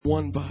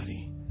one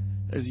body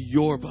as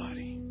your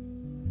body.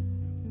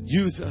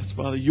 Use us,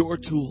 Father, your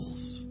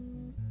tools.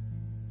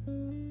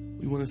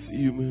 We want to see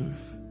you move.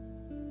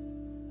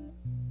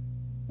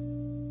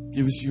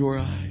 Give us your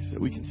eyes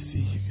that we can see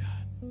you,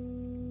 God.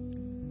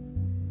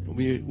 And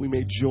we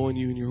may join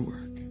you in your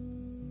work.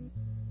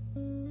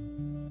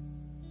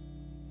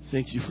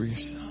 Thank you for your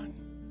Son.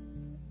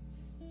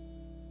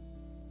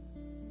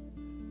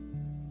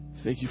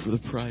 Thank you for the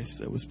price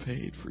that was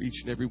paid for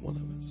each and every one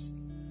of us.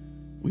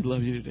 We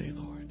love you today,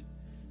 Lord.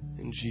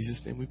 In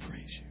Jesus' name we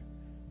praise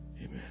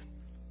you. Amen.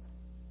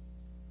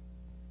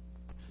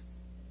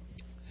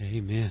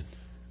 Amen.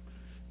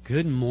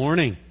 Good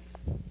morning.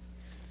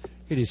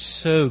 It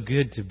is so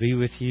good to be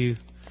with you.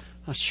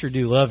 I sure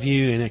do love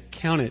you, and I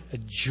count it a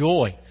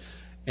joy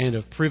and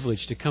a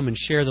privilege to come and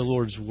share the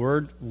Lord's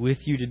Word with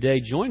you today.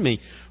 Join me.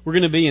 We're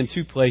going to be in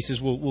two places.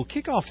 We'll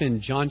kick off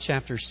in John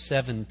chapter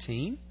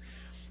 17,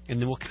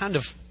 and then we'll kind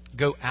of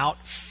go out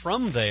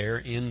from there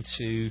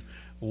into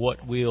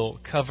what we'll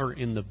cover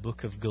in the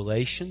book of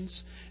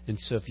Galatians. And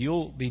so if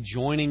you'll be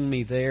joining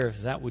me there,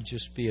 that would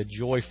just be a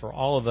joy for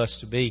all of us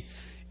to be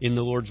in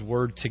the Lord's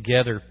Word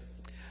together.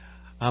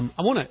 I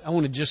want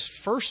to just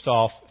first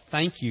off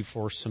thank you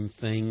for some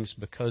things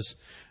because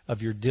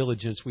of your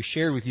diligence. We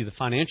shared with you the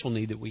financial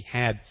need that we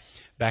had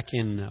back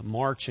in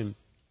March, and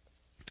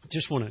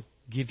just want to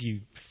give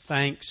you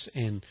thanks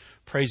and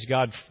praise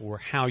God for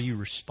how you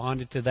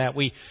responded to that.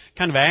 We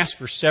kind of asked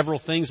for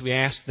several things. We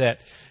asked that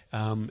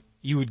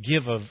you would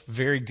give a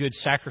very good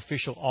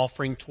sacrificial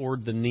offering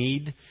toward the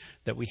need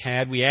that we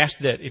had. We asked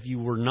that if you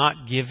were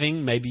not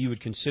giving, maybe you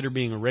would consider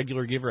being a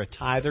regular giver, a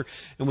tither.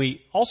 And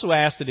we also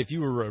asked that if you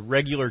were a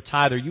regular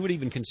tither, you would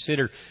even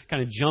consider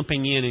kind of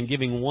jumping in and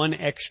giving one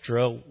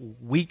extra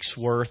week's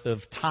worth of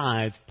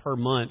tithe per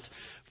month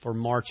for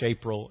March,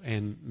 April,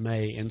 and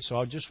May. And so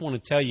I just want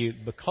to tell you,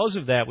 because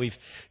of that, we've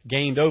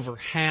gained over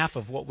half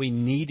of what we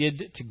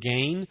needed to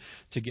gain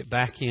to get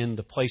back in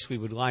the place we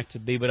would like to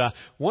be. But I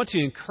want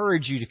to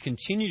encourage you to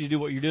continue to do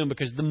what you're doing,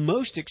 because the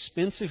most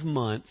expensive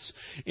months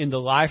in the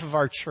life of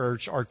our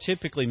church are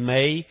typically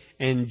May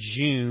and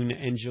June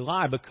and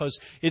July, because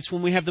it's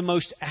when we have the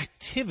most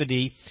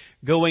activity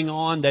going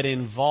on that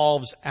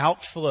involves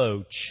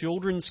outflow,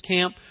 children's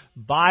camp,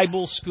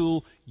 Bible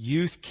school,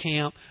 youth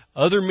camp,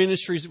 other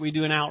ministries that we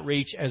do in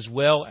outreach, as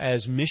well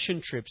as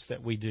mission trips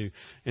that we do.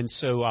 And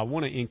so I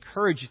want to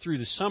encourage you through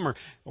the summer.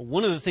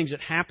 One of the things that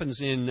happens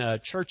in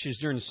churches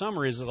during the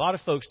summer is a lot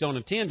of folks don't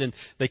attend, and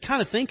they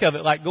kind of think of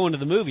it like going to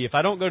the movie. If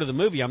I don't go to the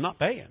movie, I'm not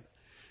paying.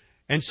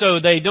 And so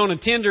they don't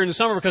attend during the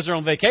summer because they're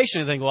on vacation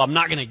and think, well, I'm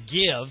not going to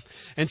give.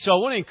 And so I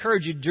want to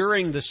encourage you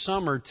during the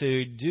summer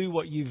to do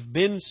what you've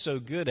been so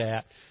good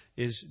at,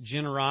 is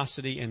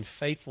generosity and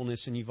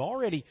faithfulness. And you've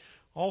already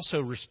also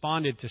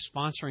responded to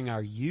sponsoring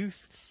our youth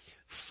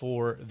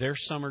for their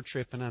summer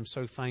trip, and I'm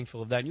so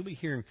thankful of that. And you'll be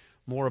hearing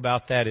more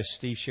about that as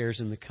Steve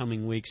shares in the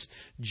coming weeks.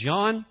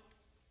 John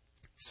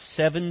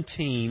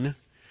 17,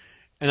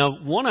 and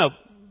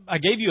I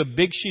gave you a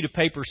big sheet of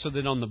paper so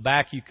that on the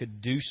back you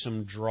could do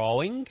some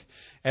drawing,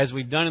 as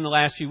we've done in the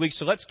last few weeks.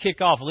 So let's kick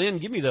off. Lynn,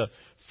 give me the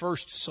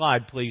first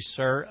slide, please,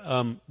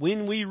 sir.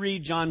 When we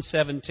read John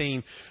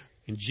 17,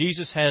 and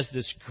Jesus has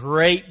this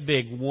great,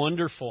 big,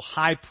 wonderful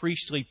high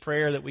priestly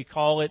prayer that we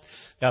call it.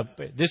 Now,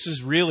 this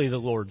is really the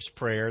Lord's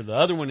Prayer. The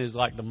other one is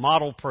like the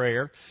model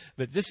prayer.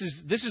 But this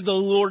is the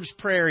Lord's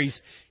Prayer.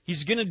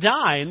 He's going to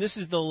die, and this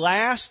is the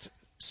last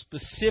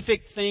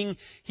specific thing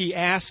He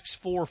asks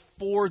for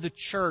the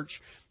church.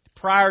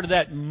 Prior to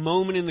that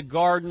moment in the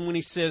garden when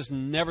He says,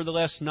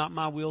 nevertheless, not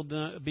my will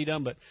be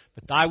done, but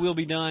thy will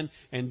be done.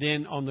 And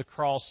then on the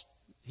cross,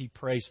 He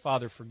prays,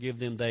 Father, forgive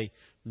them. They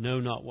know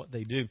not what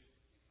they do.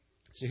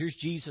 So here's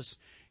Jesus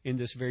in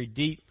this very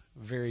deep,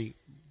 very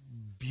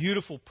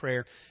beautiful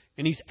prayer.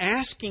 And He's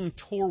asking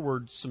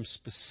toward some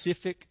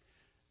specific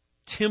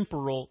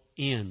temporal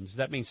ends.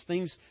 That means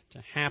things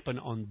to happen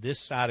on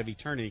this side of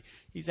eternity.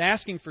 He's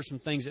asking for some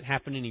things that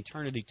happen in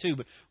eternity too.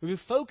 But we've been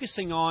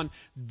focusing on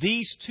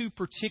these two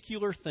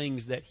particular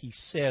things that He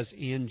says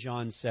in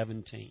John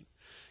 17.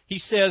 He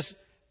says,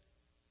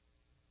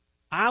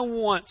 I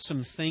want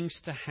some things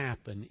to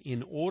happen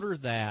in order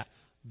that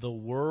the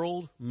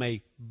world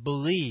may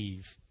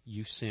believe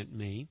you sent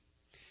me,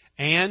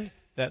 and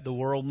that the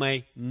world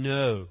may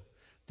know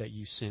that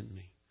you sent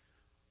me.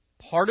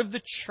 Part of the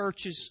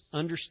church's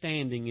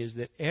understanding is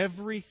that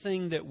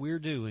everything that we're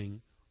doing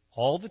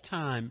all the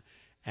time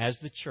as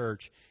the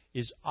church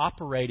is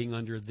operating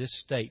under this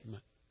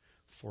statement: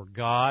 for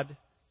God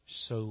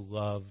so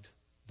loved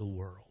the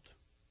world.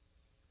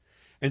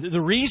 And the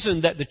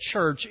reason that the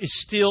church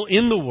is still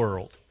in the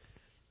world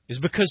is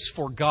because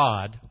for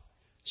God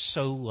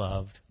so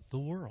loved the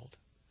world.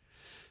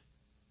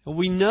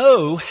 We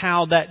know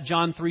how that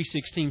John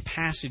 3:16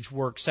 passage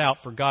works out.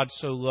 For God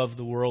so loved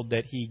the world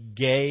that He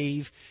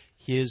gave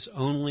His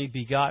only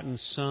begotten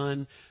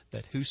Son,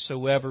 that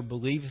whosoever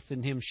believeth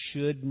in Him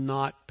should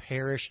not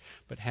perish,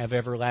 but have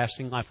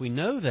everlasting life. We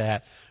know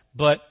that,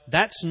 but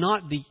that's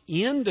not the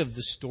end of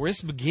the story.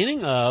 It's the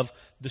beginning of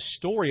the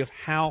story of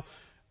how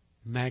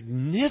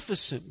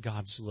magnificent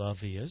God's love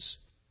is.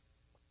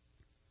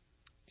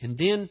 And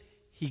then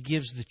He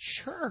gives the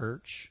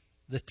church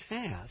the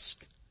task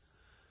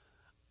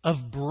of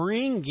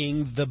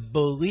bringing the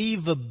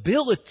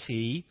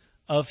believability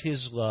of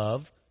His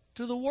love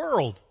to the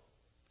world.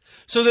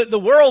 So that the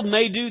world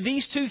may do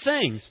these two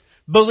things.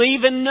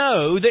 Believe and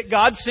know that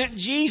God sent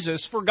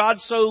Jesus, for God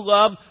so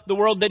loved the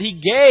world that He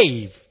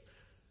gave.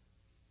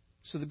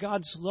 So that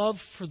God's love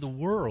for the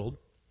world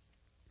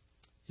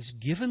is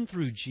given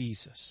through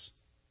Jesus.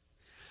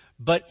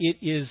 But it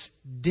is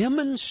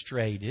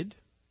demonstrated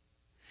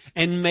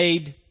and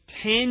made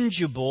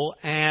tangible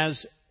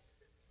as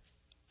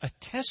a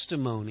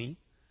testimony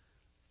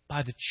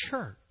by the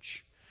church.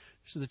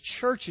 So the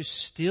church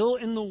is still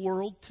in the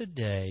world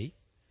today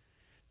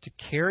to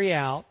carry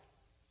out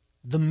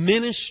the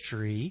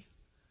ministry.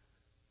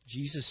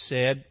 Jesus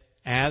said,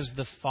 "As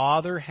the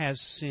Father has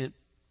sent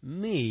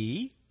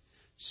me,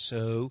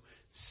 so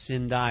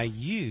send I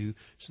you."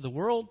 So the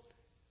world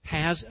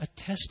has a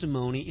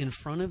testimony in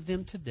front of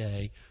them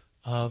today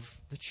of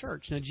the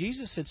church. Now,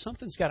 Jesus said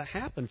something's got to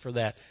happen for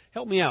that.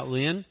 Help me out,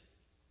 Lynn.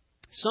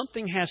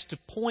 Something has to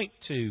point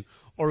to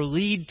or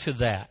lead to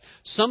that.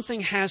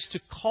 Something has to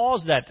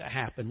cause that to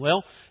happen.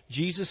 Well,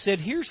 Jesus said,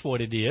 here's what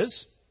it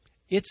is.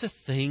 It's a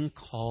thing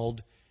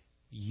called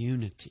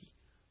unity.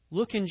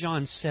 Look in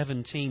John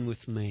 17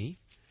 with me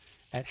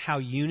at how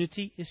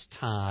unity is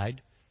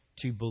tied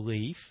to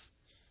belief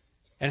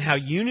and how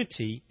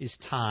unity is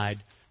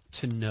tied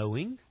to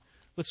knowing.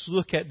 Let's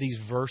look at these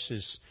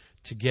verses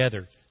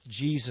together.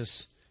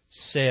 Jesus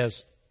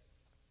says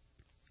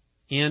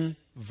in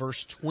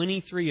verse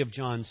 23 of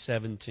John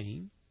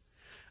 17,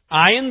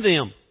 I in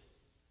them,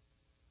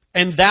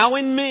 and thou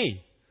in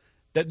me,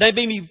 that they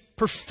may be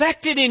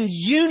perfected in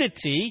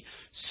unity,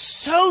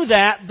 so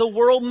that the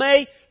world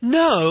may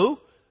know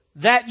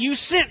that you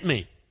sent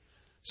me.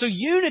 So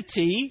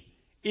unity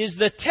is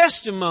the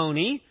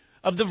testimony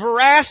of the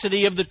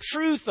veracity, of the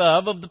truth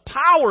of the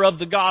power of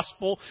the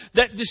gospel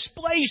that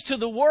displays to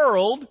the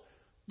world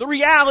the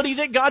reality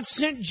that God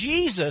sent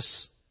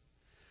Jesus.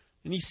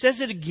 And He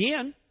says it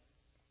again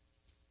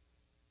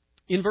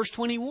in verse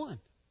 21.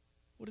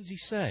 What does He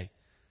say?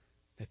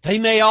 That they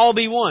may all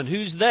be one.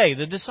 Who's they?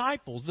 The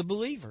disciples, the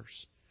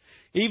believers.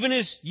 Even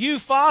as you,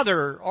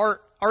 Father,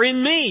 are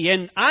in me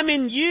and I'm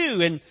in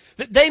you, and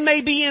that they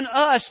may be in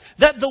us,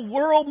 that the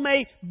world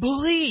may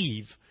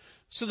believe.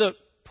 So the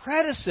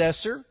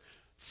predecessor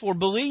for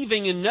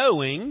believing and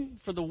knowing,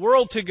 for the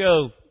world to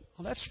go,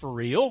 well, that's for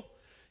real,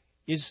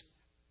 is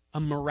a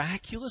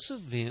miraculous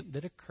event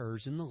that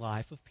occurs in the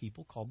life of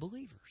people called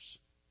believers.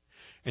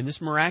 And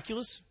this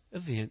miraculous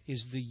event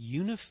is the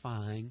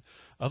unifying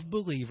of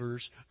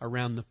believers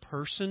around the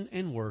person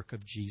and work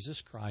of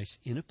Jesus Christ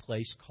in a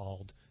place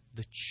called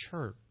the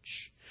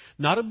church.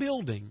 Not a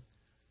building,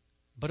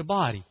 but a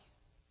body.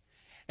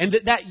 And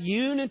that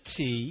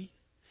unity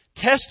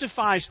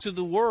testifies to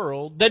the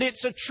world that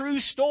it's a true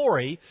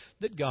story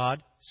that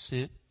God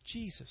sent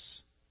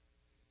Jesus.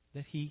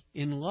 That He,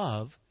 in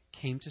love,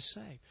 came to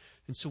save.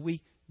 And so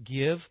we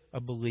give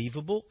a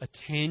believable, a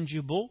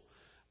tangible,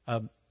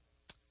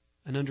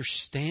 an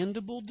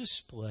understandable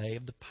display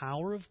of the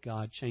power of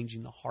God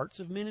changing the hearts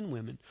of men and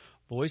women,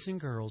 boys and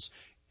girls,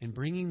 and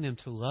bringing them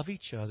to love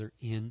each other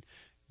in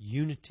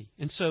unity.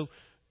 And so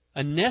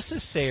a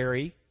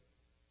necessary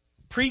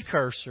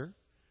precursor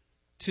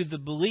to the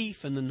belief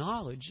and the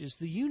knowledge is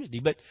the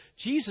unity. But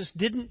Jesus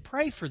didn't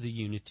pray for the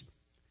unity.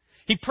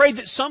 He prayed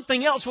that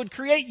something else would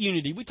create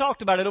unity. We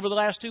talked about it over the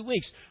last 2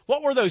 weeks.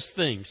 What were those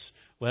things?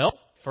 Well,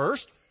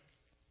 first,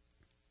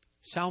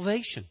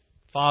 salvation.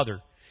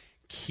 Father,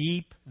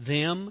 keep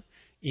them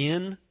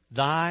in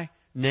Thy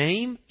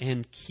name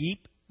and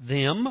keep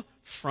them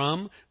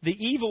from the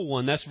evil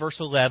one. That's verse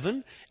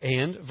 11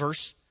 and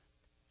verse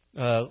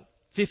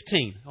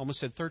 15. Almost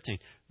said 13.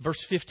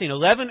 Verse 15.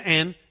 11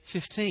 and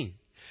 15.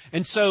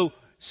 And so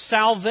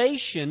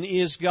salvation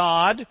is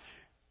God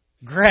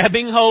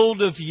grabbing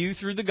hold of you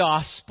through the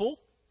gospel,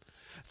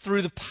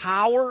 through the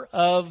power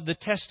of the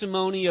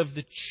testimony of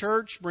the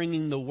church,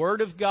 bringing the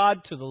Word of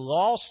God to the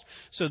lost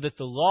so that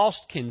the lost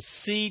can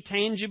see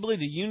tangibly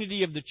the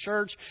unity of the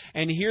church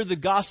and hear the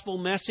gospel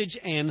message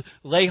and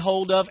lay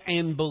hold of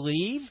and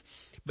believe.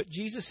 But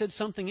Jesus said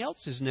something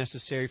else is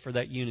necessary for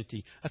that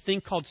unity, a thing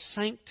called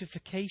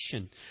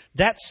sanctification.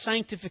 That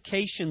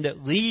sanctification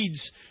that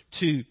leads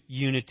to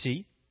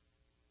unity,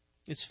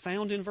 it's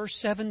found in verse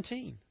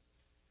 17.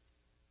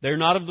 They're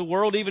not of the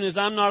world, even as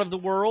I'm not of the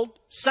world.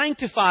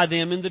 Sanctify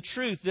them in the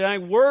truth. Thy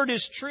word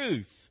is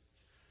truth.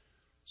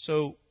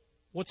 So,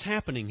 what's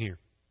happening here?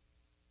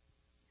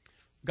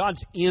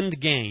 God's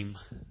end game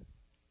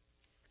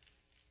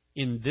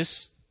in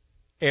this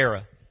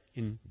era,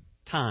 in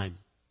time,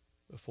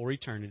 before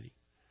eternity,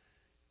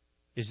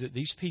 is that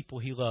these people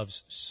He loves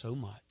so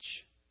much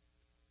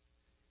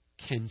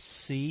can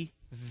see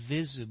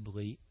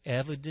visibly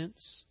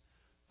evidence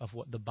of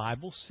what the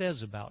Bible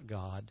says about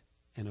God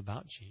and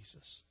about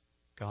Jesus.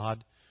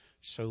 God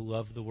so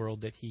loved the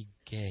world that He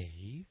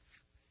gave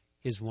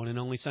His one and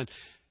only Son.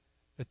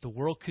 That the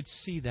world could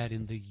see that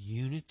in the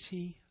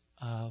unity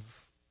of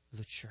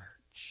the church.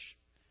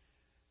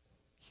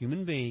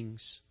 Human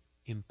beings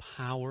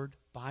empowered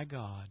by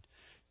God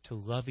to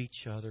love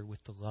each other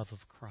with the love of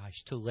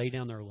Christ, to lay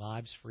down their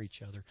lives for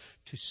each other,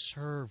 to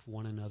serve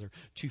one another,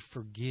 to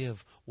forgive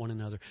one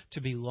another,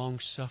 to be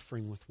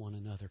long-suffering with one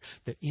another.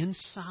 That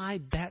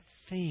inside that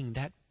thing,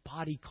 that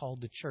body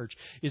called the church,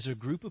 is a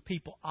group of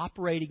people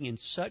operating in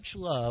such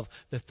love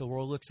that the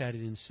world looks at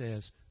it and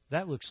says,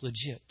 that looks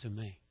legit to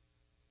me.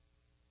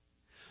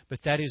 But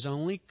that is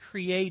only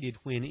created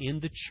when in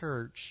the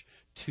church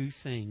two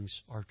things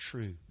are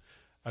true.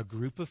 A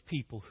group of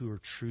people who are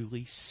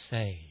truly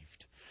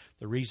saved.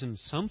 The reason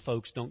some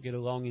folks don't get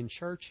along in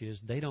church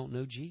is they don't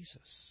know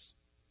Jesus.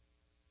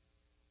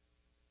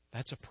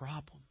 That's a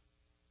problem.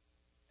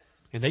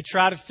 And they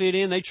try to fit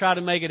in, they try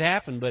to make it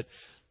happen, but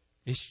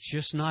it's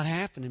just not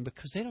happening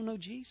because they don't know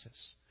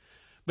Jesus.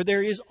 But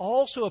there is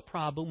also a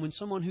problem when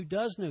someone who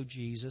does know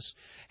Jesus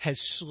has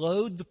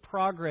slowed the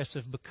progress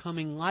of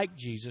becoming like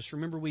Jesus.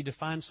 Remember, we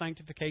defined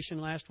sanctification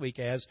last week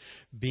as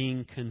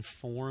being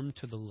conformed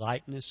to the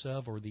likeness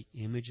of or the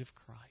image of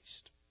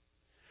Christ.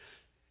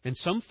 And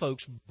some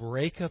folks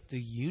break up the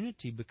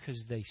unity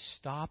because they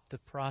stop the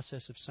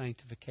process of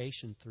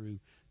sanctification through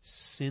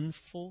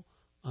sinful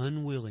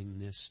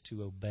unwillingness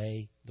to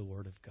obey the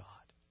Word of God.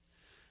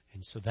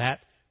 And so that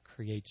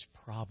creates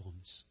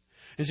problems.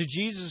 And so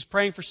Jesus is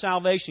praying for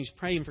salvation. He's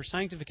praying for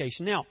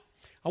sanctification. Now,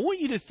 I want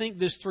you to think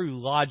this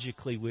through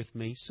logically with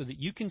me so that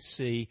you can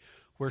see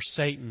where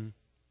Satan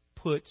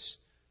puts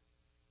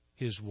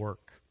his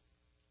work.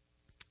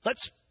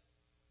 Let's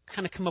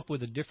kind of come up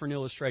with a different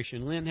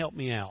illustration. Lynn, help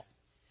me out.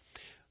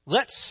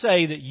 Let's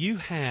say that you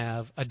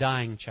have a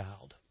dying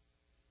child.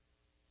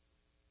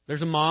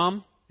 There's a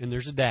mom and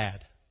there's a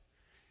dad.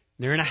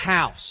 They're in a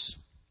house.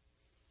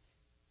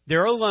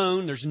 They're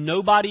alone. There's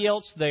nobody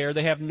else there.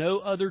 They have no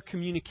other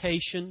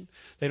communication.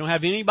 They don't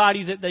have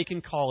anybody that they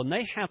can call. And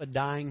they have a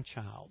dying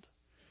child.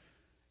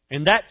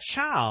 And that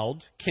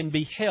child can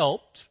be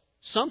helped.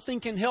 Something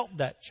can help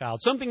that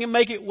child. Something can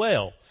make it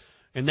well.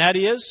 And that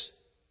is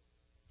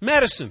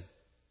medicine.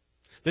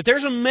 That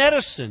there's a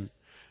medicine.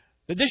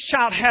 That this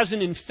child has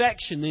an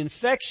infection. The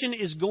infection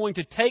is going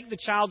to take the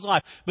child's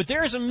life. But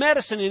there is a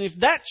medicine, and if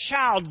that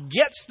child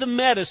gets the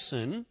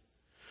medicine,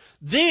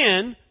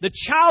 then the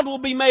child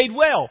will be made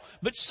well.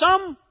 But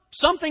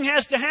something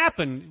has to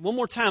happen. One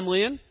more time,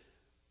 Lynn.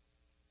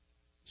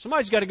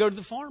 Somebody's got to go to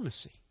the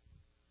pharmacy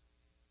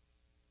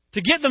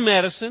to get the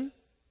medicine.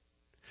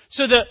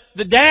 So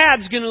the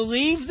dad's going to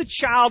leave the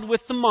child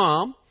with the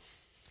mom.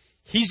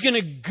 He's going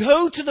to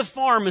go to the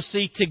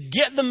pharmacy to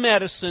get the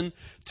medicine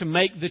to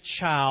make the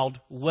child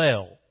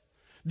well.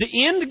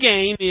 The end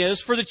game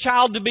is for the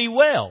child to be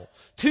well.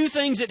 Two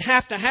things that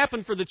have to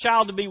happen for the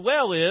child to be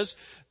well is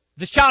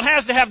the child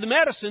has to have the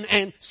medicine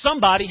and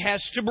somebody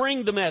has to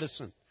bring the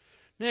medicine.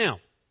 Now,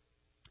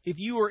 if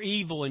you were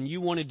evil and you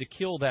wanted to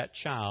kill that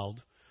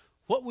child,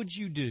 what would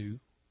you do?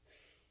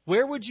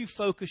 Where would you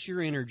focus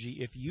your energy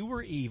if you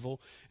were evil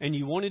and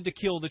you wanted to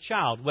kill the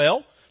child?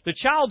 Well, the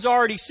child's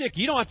already sick.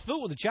 You don't have to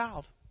fool with the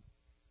child.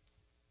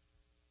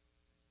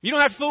 You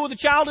don't have to fool with the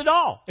child at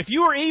all. If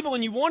you were evil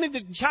and you wanted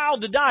the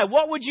child to die,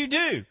 what would you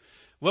do?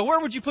 Well, where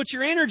would you put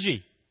your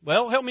energy?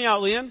 Well, help me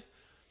out, Lynn.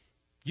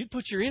 You'd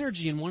put your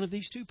energy in one of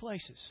these two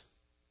places.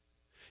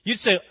 You'd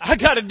say, I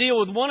got to deal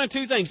with one of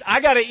two things.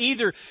 I got to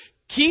either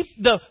keep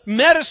the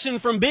medicine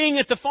from being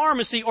at the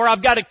pharmacy or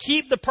I've got to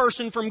keep the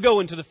person from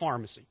going to the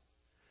pharmacy.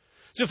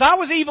 So if I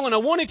was evil and I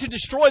wanted to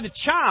destroy the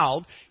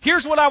child,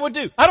 here's what I would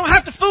do. I don't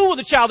have to fool with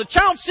the child. The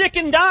child's sick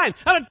and dying.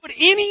 I don't put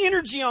any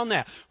energy on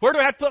that. Where do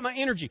I have to put my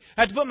energy?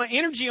 I have to put my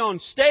energy on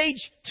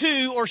stage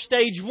 2 or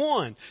stage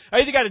 1. I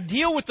either got to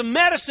deal with the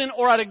medicine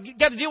or I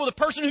got to deal with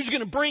the person who's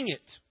going to bring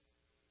it.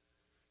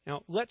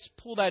 Now, let's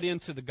pull that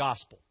into the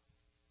gospel.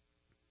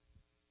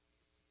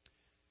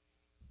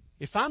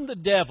 If I'm the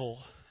devil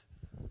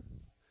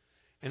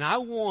and I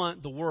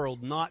want the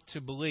world not to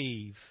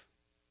believe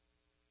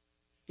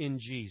in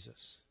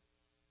Jesus,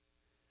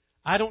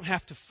 I don't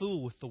have to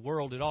fool with the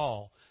world at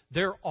all.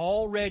 They're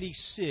already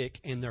sick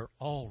and they're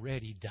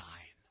already dying.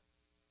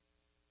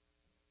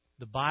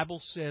 The Bible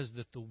says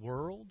that the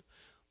world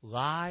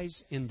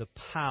lies in the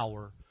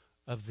power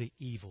of the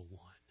evil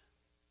one.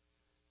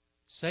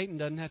 Satan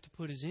doesn't have to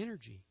put his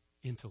energy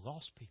into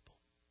lost people.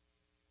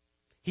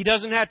 He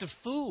doesn't have to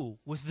fool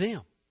with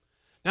them.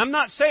 Now, I'm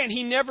not saying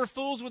he never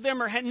fools with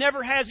them or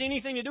never has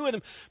anything to do with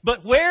them.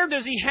 But where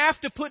does he have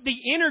to put the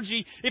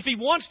energy if he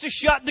wants to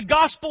shut the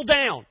gospel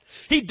down?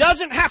 He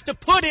doesn't have to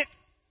put it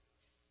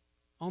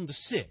on the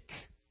sick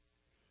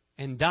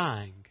and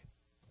dying.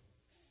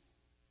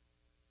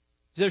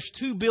 There's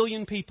 2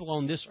 billion people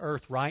on this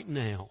earth right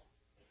now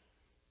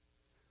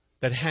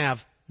that have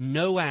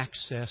no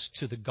access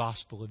to the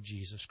gospel of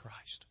Jesus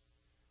Christ.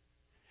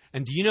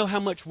 And do you know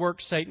how much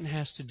work Satan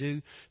has to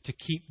do to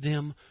keep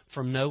them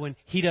from knowing?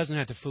 He doesn't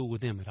have to fool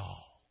with them at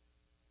all.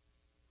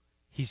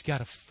 He's got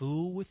to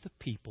fool with the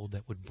people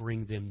that would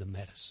bring them the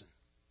medicine.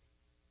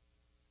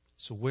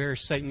 So where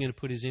is Satan going to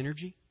put his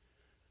energy?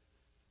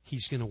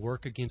 He's going to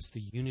work against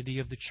the unity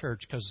of the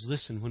church. Because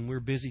listen, when we're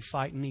busy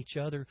fighting each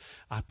other,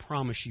 I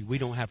promise you, we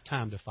don't have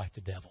time to fight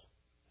the devil.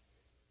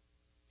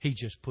 He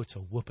just puts a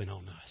whooping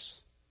on us.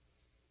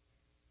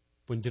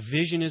 When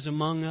division is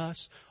among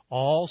us,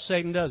 all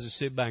Satan does is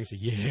sit back and say,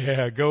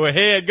 yeah, go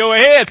ahead, go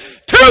ahead.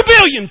 2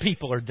 billion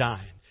people are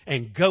dying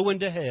and going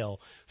to hell.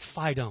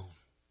 Fight on.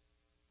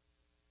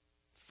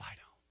 Fight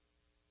on.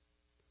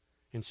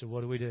 And so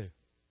what do?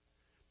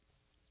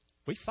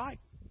 We fight.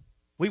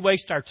 We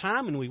waste our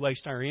time and we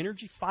waste our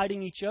energy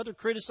fighting each other,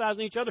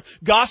 criticizing each other,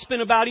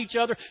 gossiping about each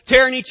other,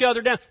 tearing each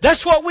other down.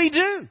 That's what we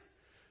do.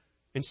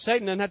 And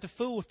Satan doesn't have to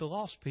fool with the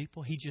lost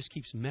people. He just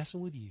keeps messing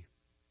with you.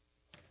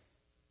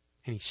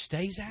 And he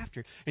stays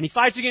after. And he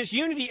fights against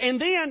unity. And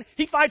then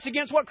he fights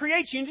against what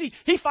creates unity.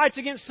 He fights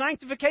against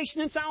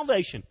sanctification and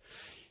salvation.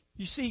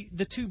 You see,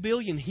 the 2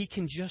 billion, he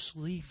can just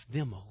leave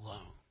them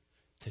alone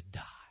to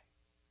die.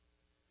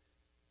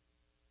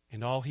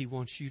 And all he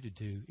wants you to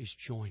do is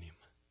join him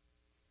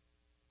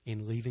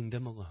in leaving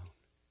them alone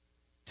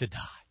to die.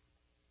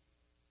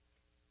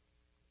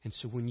 And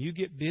so when you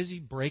get busy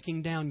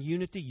breaking down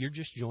unity, you're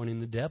just joining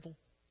the devil.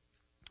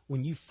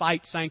 When you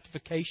fight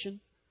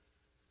sanctification,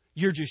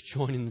 you're just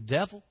joining the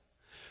devil.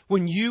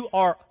 When you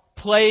are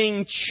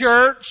playing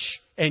church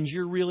and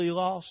you're really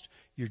lost,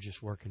 you're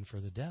just working for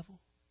the devil.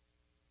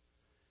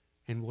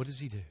 And what does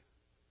he do?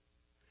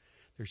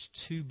 There's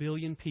 2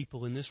 billion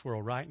people in this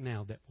world right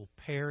now that will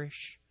perish.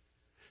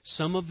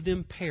 Some of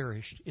them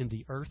perished in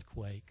the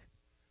earthquake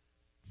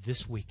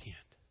this weekend.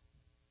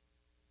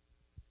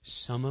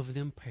 Some of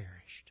them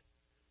perished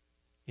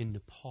in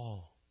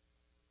Nepal,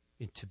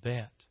 in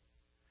Tibet.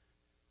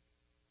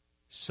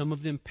 Some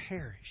of them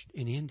perished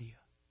in India.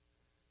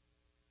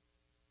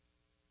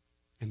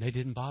 And they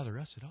didn't bother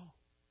us at all.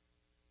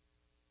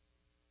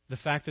 The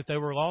fact that they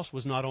were lost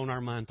was not on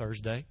our mind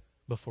Thursday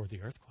before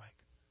the earthquake.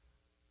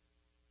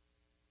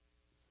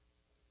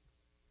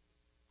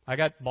 I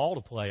got ball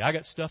to play. I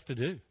got stuff to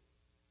do.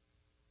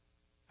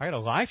 I got a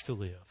life to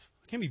live.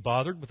 I can't be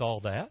bothered with all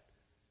that.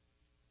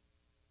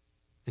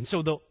 And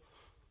so the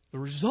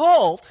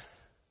result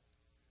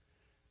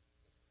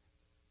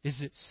is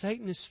that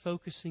Satan is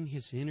focusing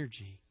his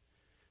energy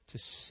to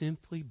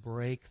simply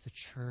break the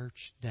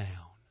church down.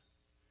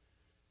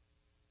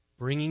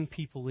 Bringing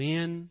people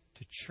in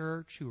to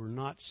church who are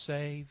not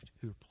saved,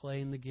 who are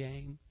playing the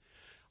game.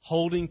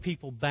 Holding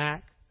people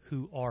back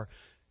who are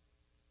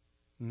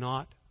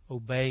not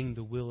obeying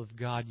the will of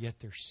God, yet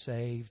they're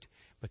saved,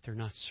 but they're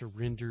not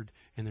surrendered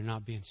and they're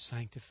not being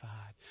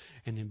sanctified.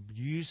 And then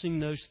using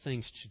those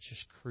things to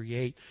just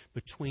create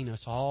between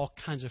us all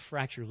kinds of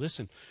fracture.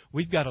 Listen,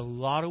 we've got a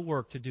lot of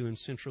work to do in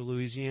central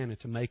Louisiana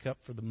to make up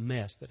for the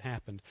mess that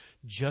happened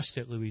just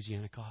at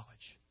Louisiana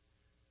College.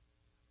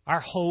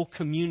 Our whole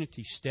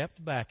community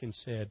stepped back and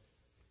said,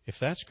 if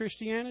that's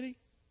Christianity,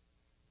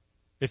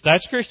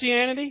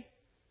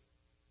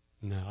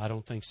 no, I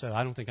don't think so.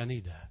 I don't think I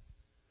need that.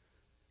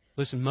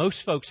 Listen, most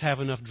folks have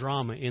enough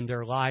drama in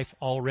their life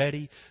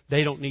already.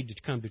 They don't need to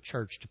come to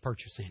church to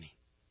purchase any.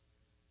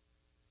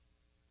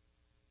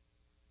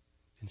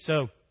 And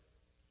so,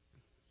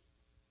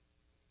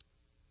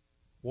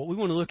 what we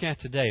want to look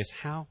at today is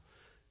how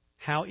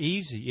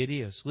easy it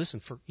is,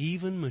 listen, for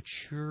even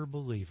mature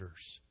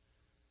believers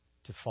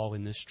to fall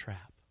in this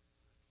trap.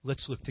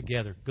 Let's look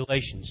together.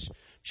 Galatians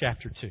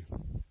chapter 2.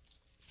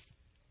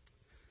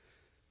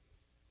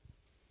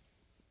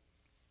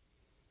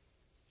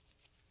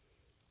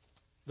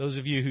 Those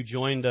of you who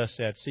joined us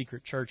at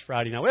Secret Church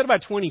Friday night, we had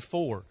about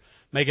 24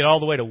 make it all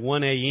the way to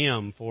 1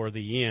 a.m. for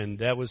the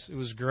end. It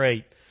was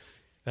great.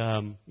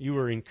 You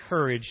were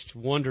encouraged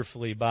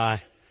wonderfully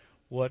by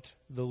what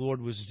the Lord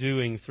was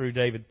doing through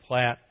David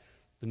Platt,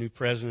 the new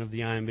president of the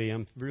IMB.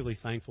 I'm really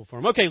thankful for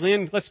him. Okay,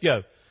 Lynn, let's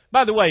go.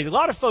 By the way, a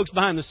lot of folks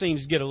behind the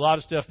scenes get a lot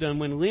of stuff done.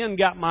 When Lynn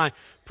got my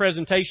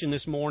presentation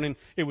this morning,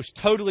 it was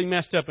totally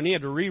messed up, and he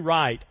had to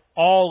rewrite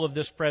all of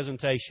this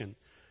presentation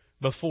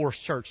before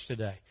church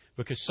today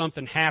because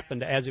something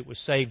happened as it was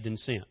saved and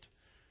sent.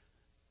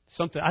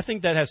 I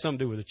think that has something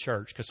to do with the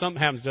church because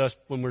something happens to us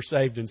when we're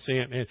saved and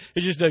sent, and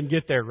it just doesn't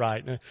get there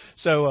right.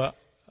 So,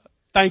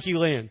 thank you,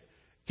 Lynn.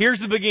 Here's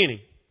the beginning.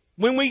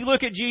 When we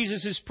look at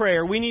Jesus'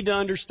 prayer, we need to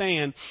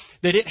understand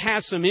that it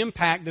has some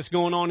impact that's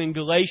going on in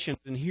Galatians.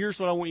 And here's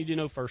what I want you to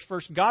know first.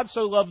 First, God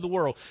so loved the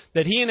world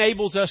that He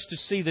enables us to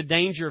see the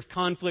danger of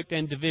conflict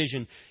and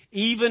division,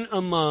 even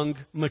among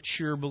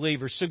mature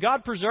believers. So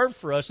God preserved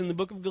for us in the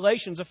book of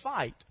Galatians a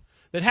fight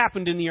that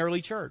happened in the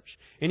early church.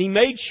 And He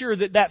made sure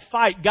that that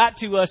fight got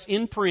to us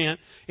in print,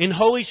 in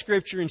Holy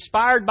Scripture,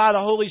 inspired by the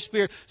Holy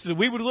Spirit, so that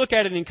we would look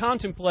at it and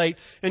contemplate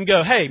and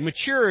go, hey,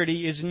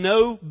 maturity is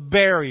no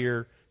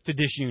barrier to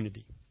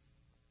disunity.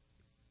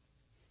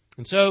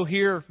 And so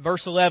here,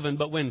 verse 11,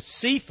 but when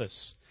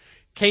Cephas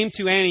came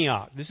to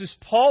Antioch, this is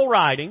Paul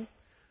writing,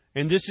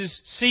 and this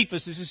is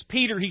Cephas, this is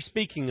Peter he's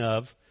speaking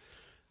of,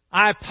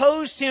 I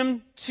opposed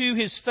him to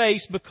his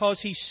face because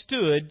he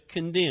stood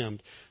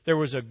condemned. There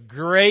was a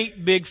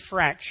great big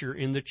fracture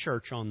in the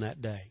church on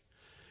that day.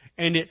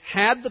 And it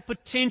had the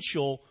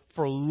potential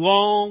for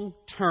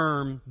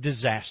long-term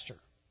disaster.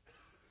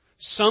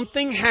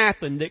 something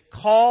happened that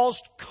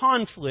caused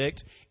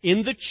conflict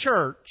in the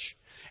church,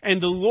 and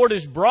the Lord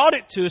has brought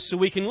it to us so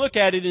we can look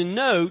at it and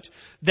note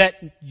that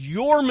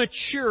your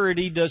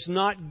maturity does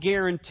not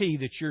guarantee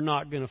that you're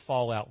not going to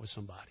fall out with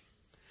somebody.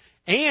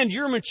 And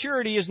your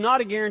maturity is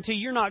not a guarantee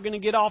you're not going to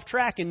get off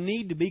track and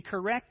need to be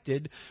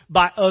corrected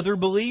by other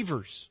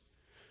believers.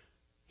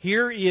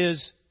 Here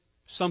is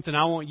something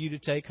I want you to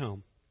take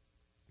home.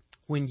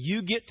 When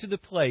you get to the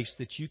place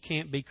that you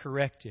can't be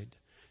corrected,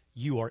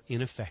 you are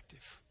ineffective.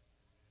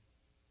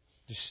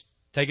 Just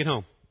take it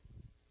home.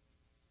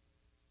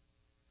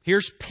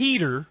 Here's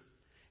Peter,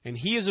 and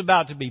he is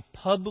about to be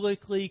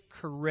publicly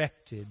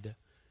corrected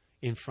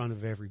in front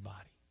of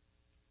everybody.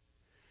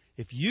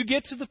 If you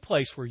get to the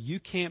place where you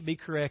can't be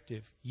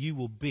corrective, you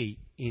will be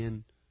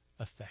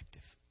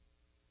ineffective.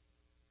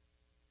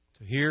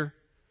 So here,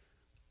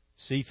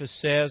 Cephas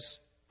says,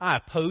 I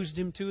opposed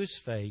him to his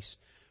face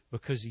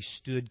because he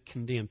stood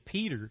condemned.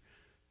 Peter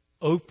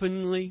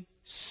openly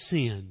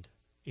sinned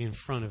in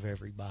front of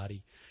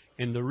everybody.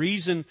 And the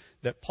reason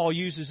that Paul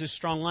uses this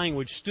strong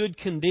language, stood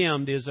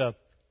condemned, is a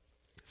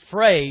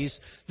phrase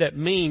that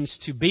means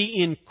to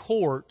be in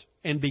court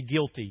and be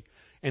guilty,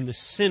 and the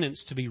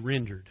sentence to be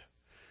rendered.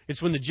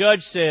 It's when the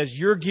judge says,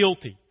 you're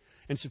guilty.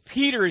 And so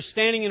Peter is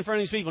standing in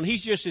front of these people, and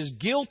he's just as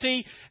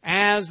guilty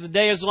as the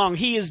day is long.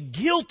 He is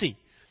guilty.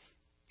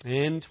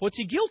 And what's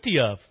he guilty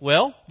of?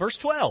 Well, verse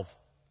 12.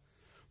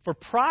 For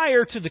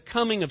prior to the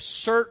coming of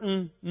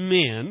certain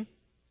men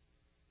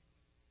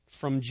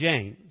from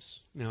James.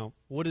 Now,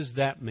 what does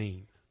that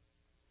mean?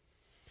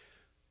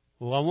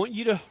 Well, I want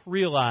you to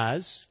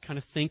realize, kind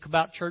of think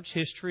about church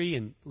history,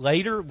 and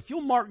later, if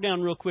you'll mark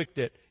down real quick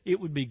that it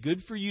would be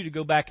good for you to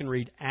go back and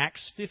read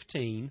Acts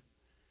 15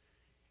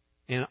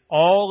 and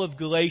all of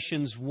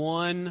Galatians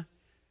 1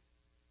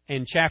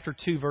 and chapter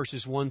 2,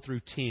 verses 1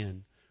 through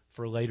 10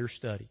 for a later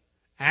study.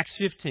 Acts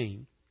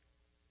 15.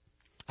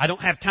 I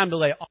don't have time to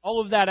lay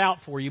all of that out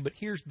for you, but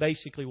here's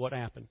basically what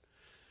happened.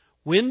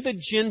 When the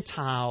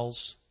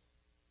Gentiles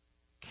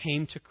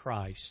came to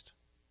Christ,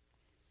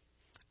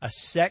 a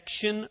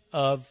section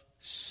of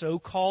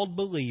so-called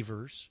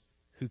believers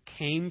who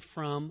came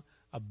from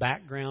a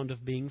background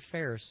of being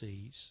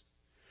Pharisees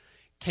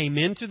came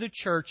into the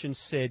church and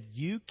said,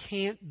 you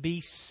can't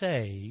be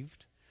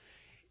saved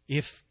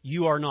if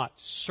you are not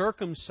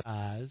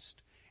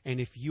circumcised and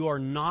if you are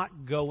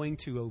not going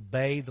to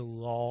obey the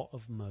law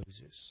of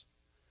Moses.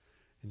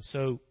 And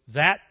so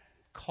that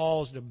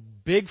caused a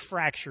big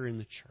fracture in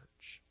the church.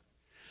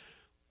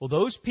 Well,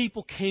 those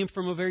people came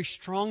from a very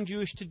strong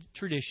Jewish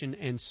tradition,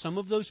 and some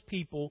of those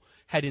people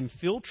had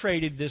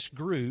infiltrated this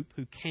group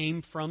who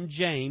came from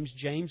James.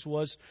 James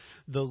was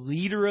the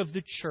leader of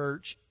the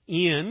church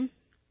in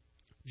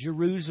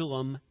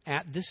Jerusalem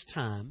at this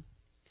time.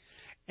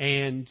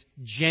 And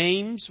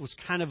James was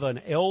kind of an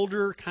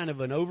elder, kind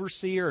of an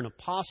overseer, an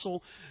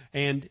apostle.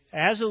 And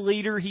as a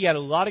leader, he had a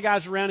lot of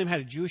guys around him who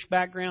had a Jewish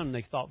background, and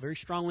they thought very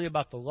strongly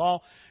about the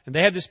law. And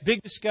they had this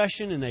big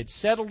discussion, and they'd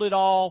settled it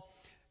all.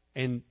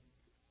 And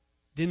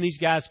then these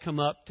guys come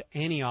up to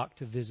Antioch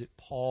to visit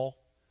Paul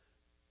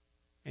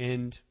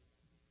and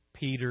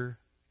Peter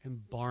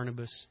and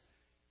Barnabas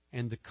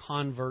and the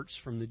converts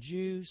from the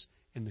Jews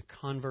and the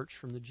converts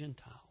from the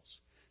Gentiles.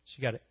 So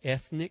you got an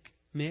ethnic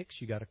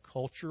mix, you got a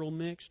cultural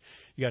mix,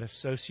 you got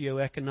a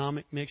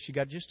socioeconomic mix, you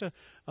got just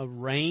a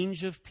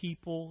range of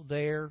people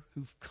there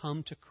who've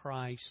come to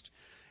Christ.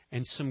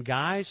 And some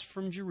guys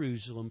from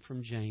Jerusalem,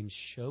 from James,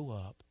 show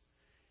up,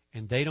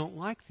 and they don't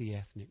like the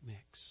ethnic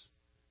mix.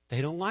 They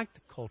don't like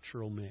the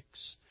cultural mix.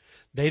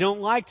 They don't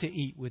like to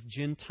eat with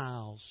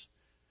Gentiles.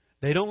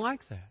 They don't like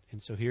that.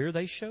 And so here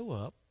they show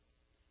up,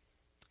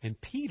 and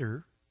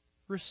Peter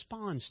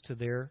responds to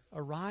their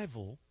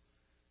arrival.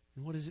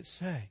 And what does it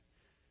say?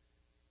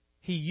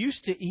 He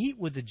used to eat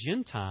with the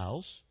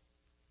Gentiles,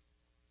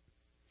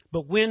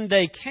 but when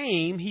they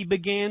came, he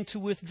began to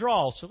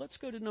withdraw. So let's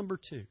go to number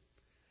 2.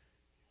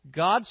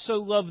 God so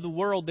loved the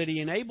world that He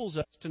enables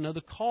us to know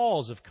the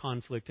cause of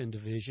conflict and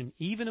division,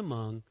 even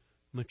among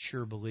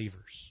mature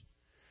believers.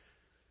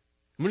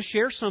 I'm going to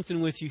share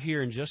something with you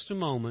here in just a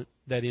moment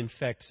that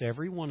infects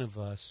every one of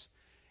us,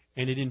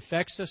 and it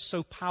infects us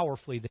so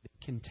powerfully that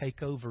it can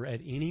take over at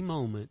any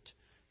moment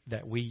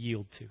that we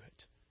yield to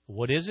it.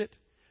 What is it?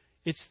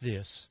 It's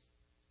this.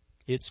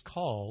 It's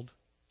called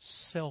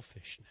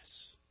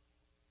selfishness.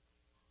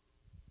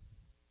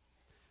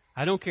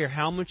 I don't care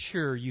how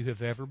mature you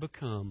have ever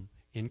become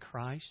in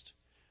Christ,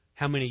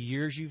 how many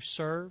years you've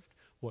served,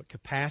 what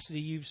capacity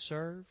you've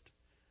served.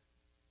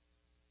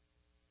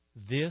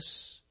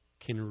 This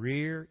can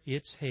rear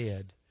its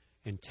head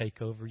and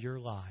take over your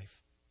life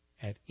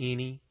at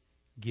any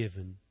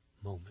given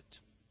moment.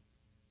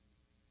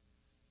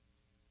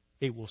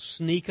 It will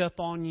sneak up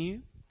on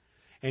you,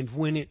 and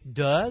when it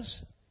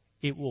does,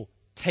 it will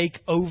take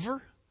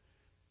over,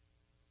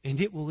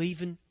 and it will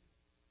even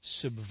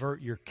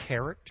subvert your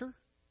character,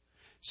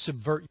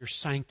 subvert your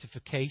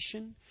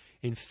sanctification.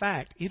 In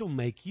fact, it'll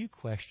make you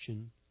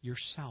question your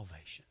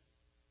salvation.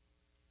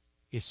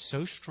 It's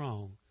so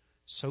strong,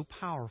 so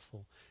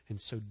powerful, and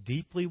so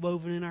deeply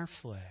woven in our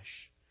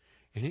flesh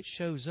And it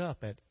shows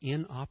up at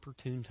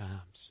inopportune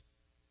times.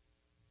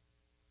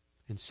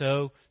 And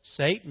so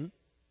Satan,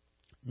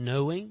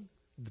 knowing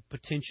the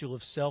potential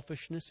of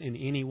selfishness in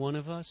any one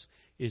of us,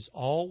 is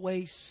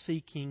always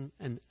seeking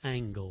an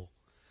angle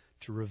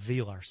to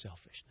reveal our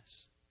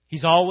selfishness.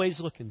 He's always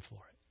looking for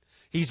it.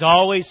 He's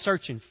always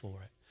searching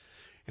for it.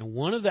 And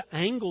one of the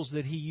angles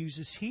that he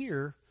uses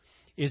here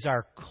is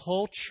our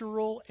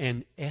cultural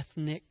and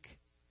ethnic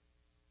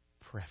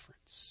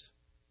preference.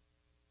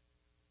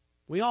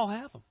 We all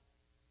have them.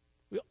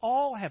 We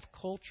all have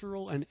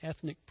cultural and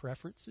ethnic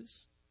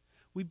preferences.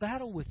 We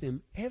battle with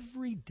them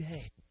every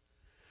day.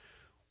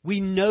 We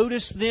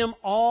notice them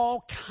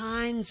all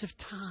kinds of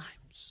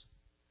times.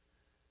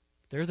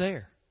 They're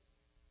there.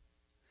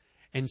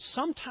 And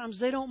sometimes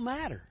they don't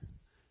matter.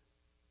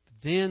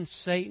 Then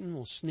Satan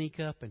will sneak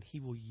up and he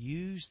will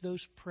use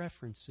those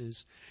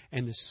preferences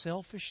and the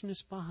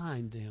selfishness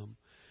behind them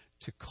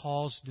to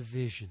cause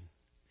division.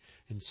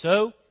 And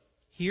so,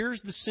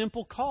 here's the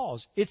simple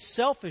cause. It's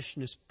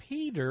selfishness.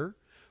 Peter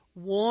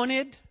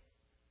wanted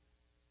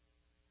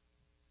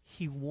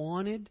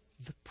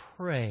the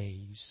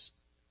praise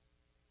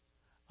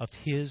of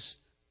his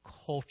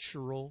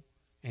cultural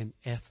and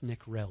ethnic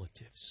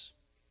relatives.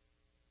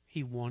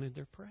 He wanted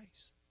their praise.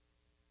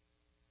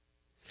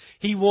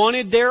 He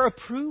wanted their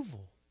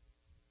approval.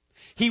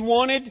 He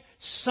wanted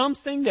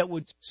something that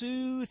would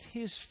soothe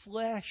his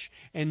flesh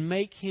and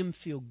make him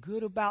feel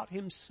good about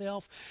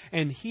himself.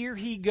 And here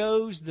he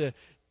goes.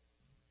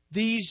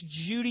 These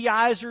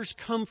Judaizers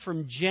come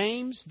from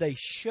James. They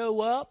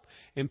show up.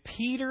 And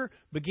Peter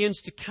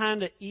begins to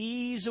kind of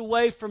ease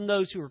away from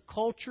those who are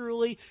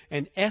culturally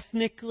and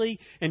ethnically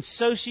and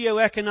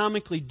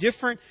socioeconomically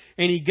different.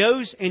 And he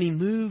goes and he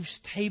moves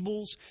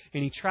tables.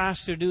 And he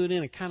tries to do it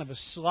in a kind of a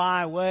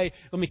sly way.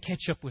 Let me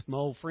catch up with my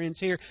old friends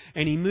here.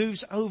 And he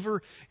moves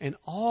over. And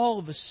all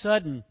of a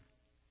sudden,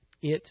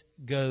 it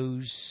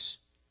goes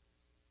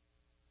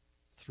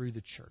through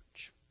the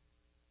church.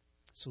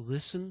 So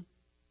listen.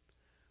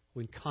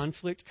 When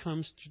conflict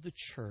comes to the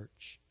church,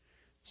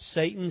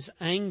 Satan's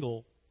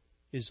angle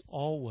is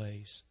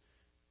always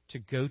to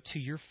go to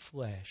your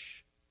flesh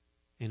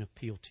and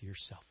appeal to your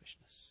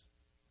selfishness.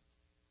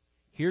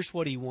 Here's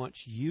what he wants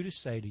you to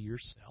say to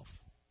yourself.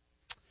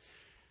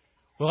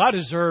 Well, I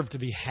deserve to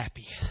be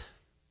happy.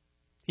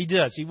 He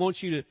does. He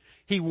wants you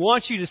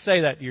to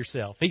say that to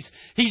yourself.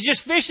 He's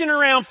just fishing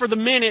around for the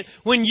minute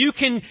when you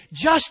can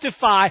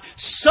justify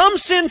some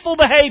sinful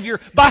behavior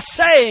by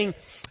saying,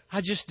 I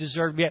just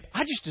deserve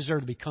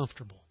to be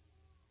comfortable.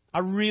 I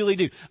really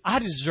do. I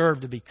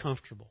deserve to be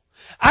comfortable.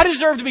 I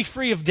deserve to be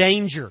free of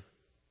danger.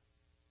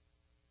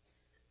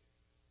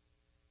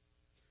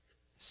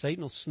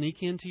 Satan will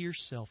sneak into your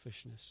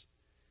selfishness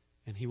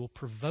and he will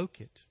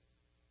provoke it.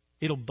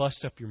 It'll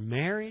bust up your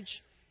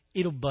marriage.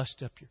 It'll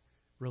bust up your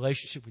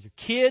relationship with your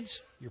kids,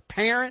 your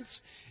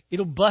parents.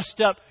 It'll bust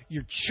up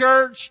your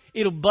church.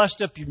 It'll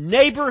bust up your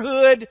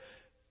neighborhood.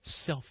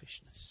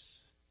 Selfishness.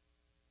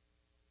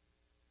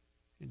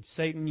 And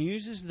Satan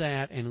uses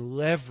that and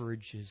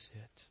leverages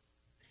it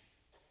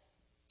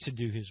to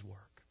do his work.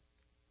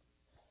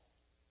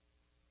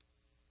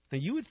 Now,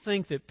 you would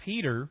think that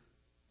Peter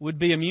would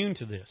be immune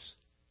to this.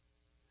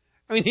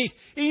 I mean,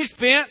 he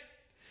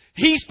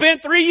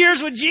spent 3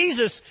 years with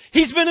Jesus.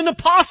 He's been an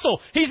apostle.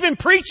 He's been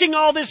preaching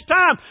all this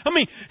time. I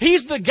mean,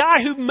 he's the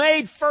guy who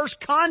made first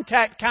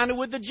contact kind of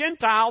with the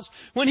Gentiles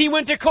when he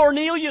went to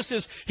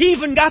Cornelius's. He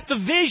even got the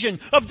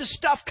vision of the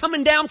stuff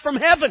coming down from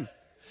heaven,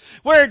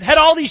 where it had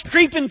all these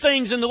creeping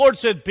things, and the Lord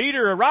said,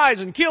 Peter, arise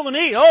and kill and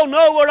eat. Oh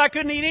no, Lord, I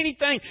couldn't eat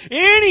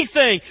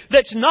anything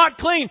that's not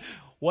clean.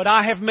 What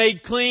I have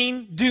made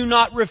clean, do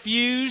not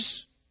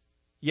refuse.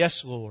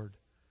 Yes, Lord.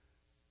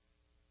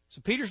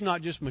 So Peter's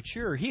not just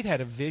mature. He'd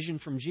had a vision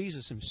from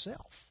Jesus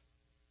himself.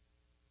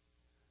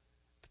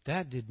 But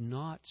that did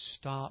not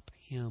stop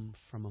him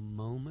from a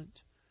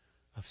moment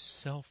of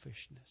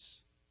selfishness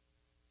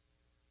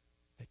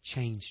that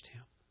changed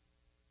him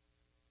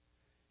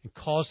and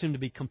caused him to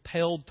be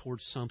compelled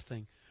towards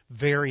something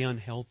very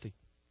unhealthy.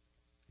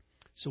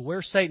 So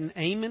where's Satan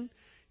aiming?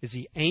 Is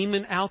he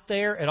aiming out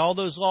there at all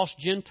those lost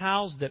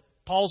Gentiles that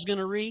Paul's going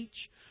to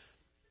reach?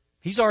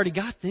 He's already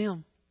got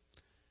them.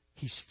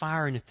 He's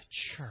firing at the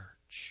church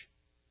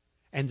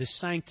and the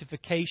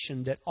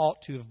sanctification that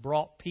ought to have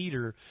brought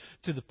Peter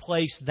to the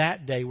place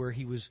that day where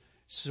he was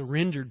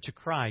surrendered to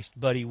Christ,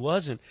 but he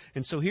wasn't.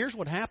 And so here's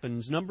what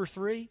happens. Number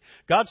 3,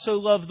 God so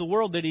loved the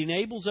world that He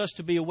enables us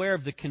to be aware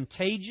of the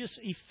contagious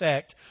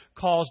effect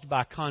caused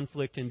by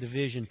conflict and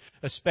division,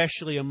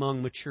 especially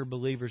among mature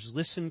believers.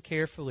 Listen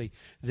carefully.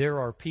 There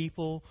are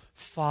people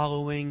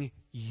following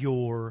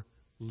your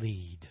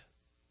lead.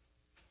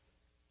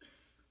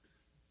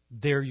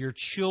 They're your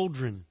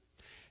children.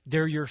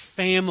 They're your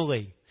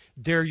family.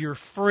 They're your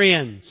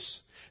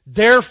friends.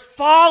 They're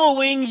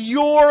following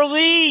your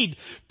lead.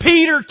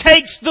 Peter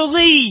takes the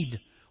lead.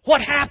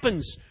 What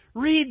happens?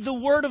 Read the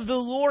word of the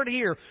Lord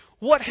here.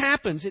 What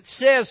happens? It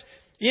says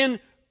in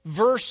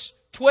verse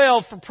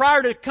 12, for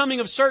prior to the coming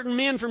of certain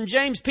men from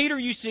James, Peter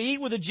used to eat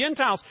with the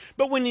Gentiles.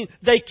 But when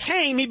they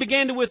came, he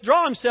began to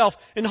withdraw himself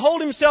and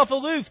hold himself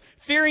aloof,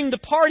 fearing the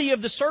party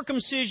of the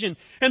circumcision.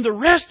 And the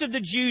rest of the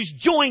Jews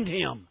joined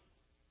him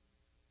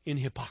in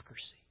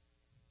hypocrisy.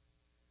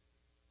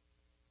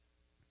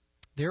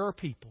 There are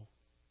people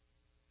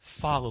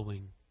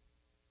following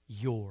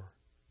your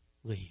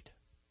lead.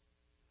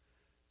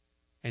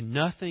 And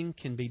nothing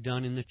can be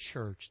done in the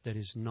church that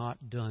is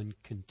not done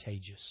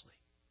contagiously.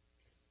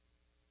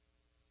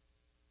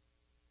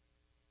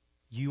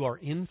 You are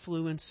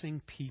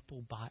influencing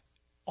people by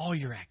all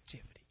your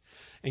activity.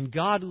 And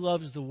God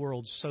loves the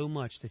world so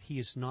much that He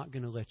is not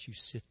going to let you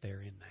sit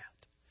there in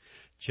that.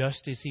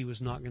 Just as He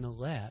was not going to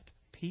let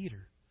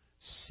Peter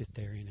sit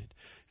there in it.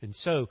 And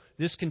so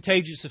this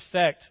contagious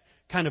effect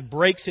kind of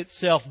breaks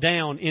itself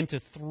down into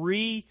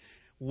 3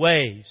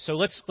 ways. So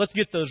let's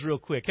get those real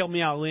quick. Help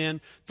me out,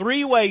 Lynn.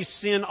 3 ways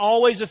sin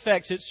always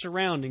affects its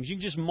surroundings. You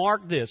can just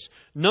mark this.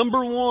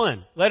 Number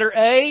 1, letter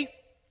A,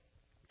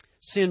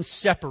 sin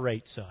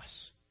separates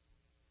us.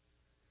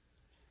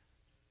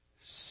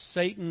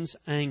 Satan's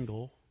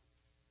angle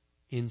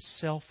in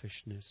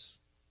selfishness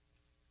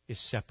is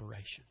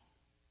separation.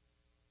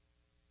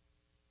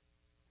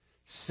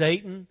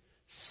 Satan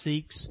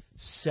seeks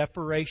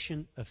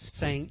separation of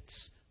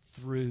saints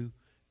through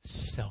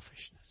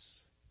selfishness.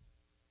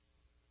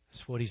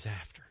 That's what he's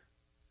after.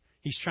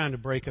 He's trying to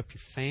break up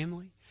your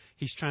family.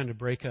 He's trying to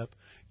break up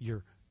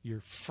your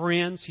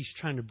friends. He's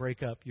trying to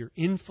break up your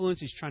influence.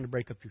 He's trying to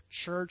break up your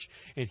church.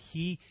 And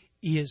he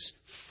is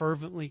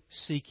fervently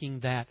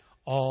seeking that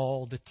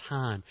all the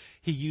time.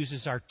 He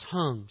uses our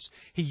tongues.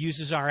 He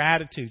uses our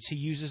attitudes. He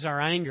uses our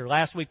anger.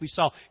 Last week we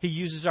saw he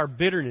uses our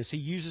bitterness. He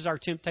uses our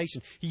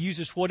temptation. He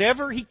uses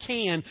whatever he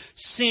can.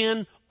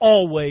 Sin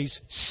always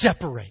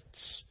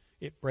separates.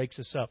 It breaks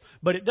us up.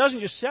 But it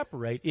doesn't just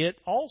separate. It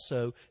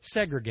also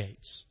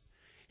segregates.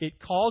 It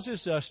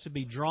causes us to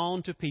be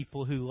drawn to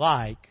people who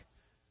like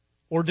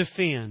or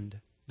defend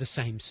the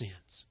same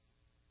sins.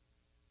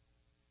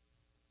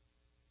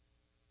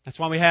 That's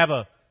why we have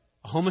a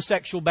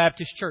homosexual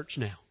Baptist church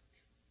now.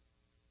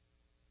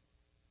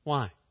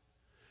 Why?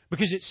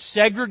 Because it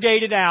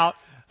segregated out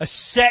a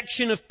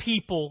section of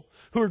people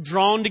who are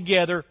drawn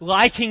together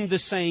liking the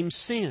same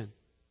sin.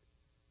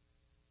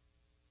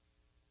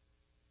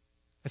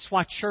 That's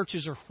why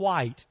churches are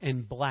white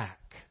and black.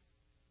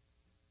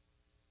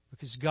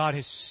 Because God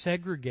has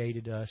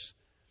segregated us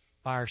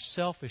by our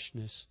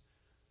selfishness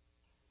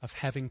of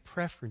having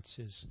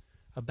preferences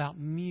about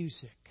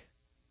music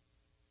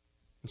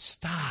and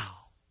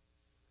style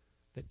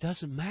that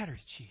doesn't matter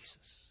to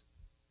Jesus.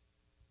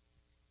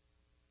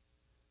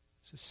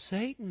 So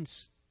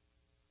Satan's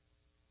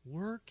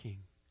working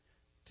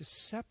to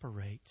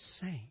separate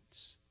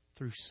saints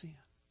through sin.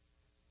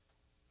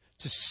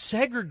 To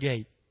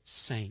segregate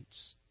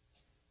saints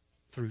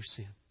through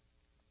sin.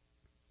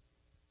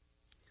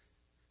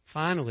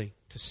 Finally,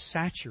 to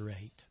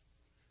saturate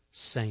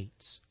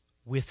saints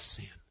with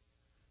sin.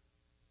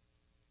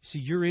 See,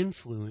 your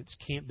influence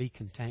can't be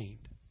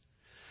contained.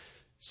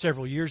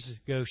 Several years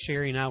ago,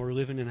 Sherry and I were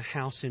living in a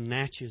house in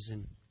Natchez,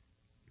 and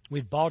we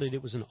bought it.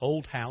 It was an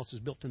old house. It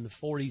was built in the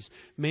 40s.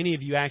 Many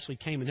of you actually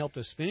came and helped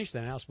us finish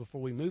that house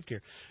before we moved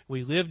here.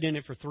 We lived in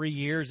it for 3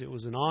 years. It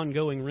was an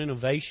ongoing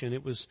renovation.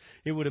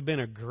 It would have been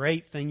a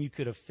great thing you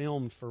could have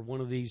filmed for one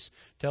of these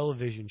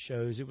television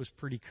shows. It was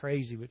pretty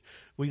crazy. But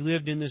we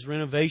lived in this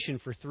renovation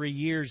for 3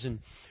 years, and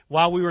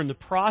while we were in the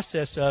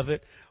process of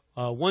it,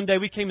 one day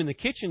we came in the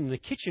kitchen, and the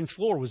kitchen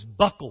floor was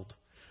buckled.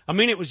 I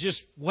mean, it was just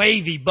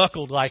wavy,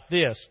 buckled like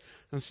this.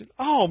 And I said,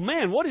 oh,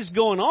 man, what is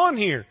going on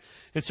here?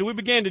 And so we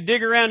began to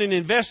dig around and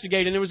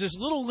investigate, and there was this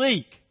little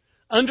leak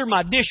under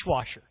my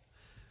dishwasher.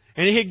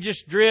 And it had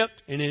just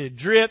dripped, and it had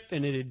dripped,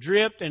 and it had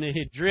dripped, and it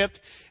had dripped.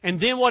 And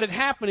then what had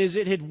happened is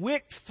it had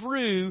wicked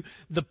through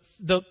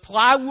the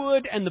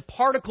plywood and the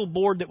particle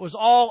board that was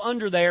all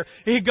under there.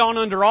 It had gone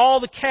under all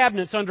the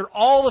cabinets, under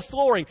all the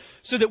flooring,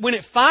 so that when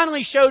it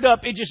finally showed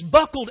up, it just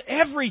buckled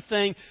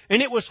everything,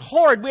 and it was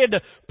horrid. We had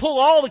to pull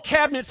all the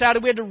cabinets out,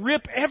 and we had to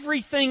rip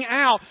everything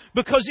out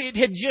because it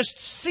had just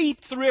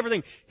seeped through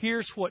everything.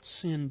 Here's what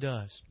sin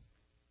does.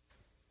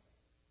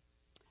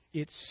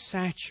 It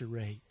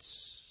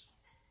saturates.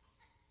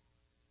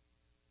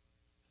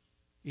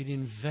 It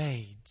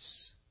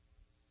invades.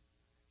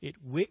 It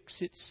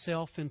wicks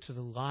itself into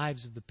the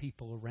lives of the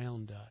people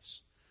around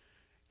us.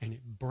 And it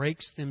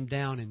breaks them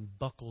down and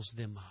buckles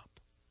them up.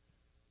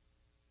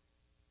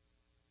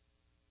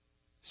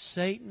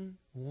 Satan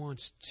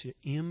wants to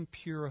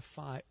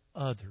impurify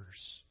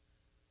others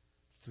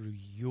through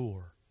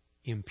your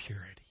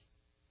impurity.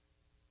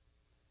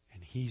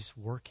 And he's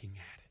working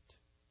at it.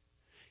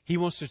 He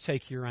wants to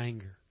take your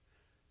anger.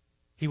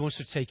 He wants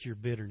to take your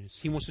bitterness.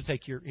 He wants to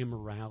take your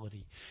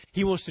immorality.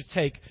 He wants to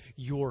take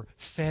your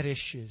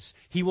fetishes.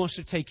 He wants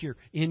to take your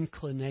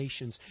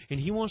inclinations. And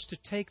He wants to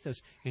take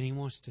those and He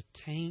wants to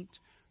taint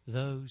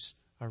those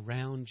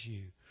around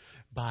you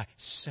by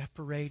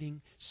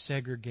separating,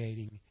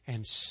 segregating,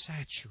 and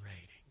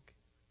saturating.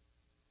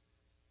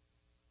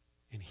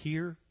 And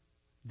here,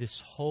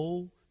 this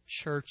whole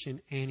church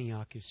in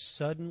Antioch is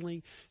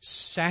suddenly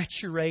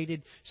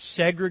saturated,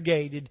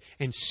 segregated,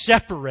 and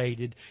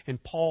separated.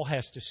 And Paul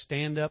has to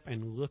stand up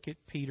and look at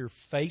Peter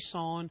face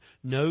on,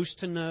 nose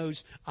to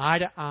nose, eye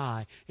to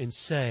eye, and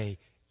say,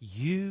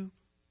 "You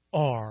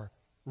are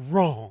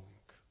wrong."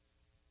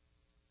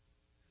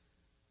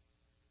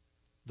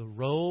 The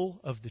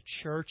role of the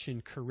church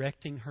in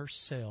correcting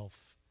herself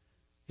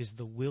is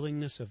the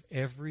willingness of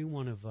every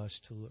one of us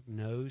to look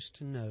nose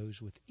to nose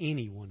with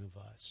any one of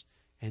us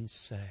and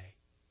say,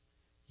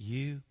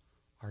 "You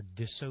are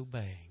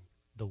disobeying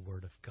the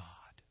Word of God."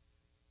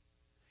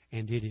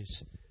 And it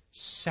is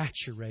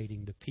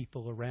saturating the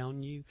people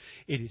around you.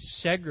 It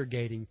is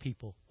segregating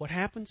people. What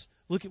happens?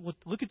 Look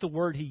at the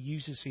word he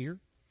uses here.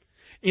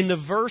 In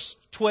the verse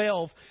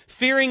 12,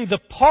 fearing the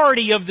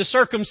party of the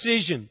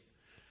circumcision.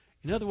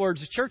 In other words,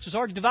 the church is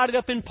already divided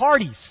up in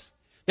parties.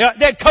 They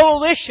had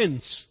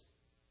coalitions.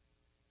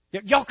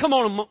 Y'all come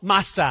on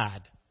my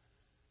side.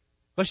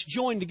 Let's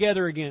join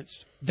together against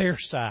their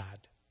side.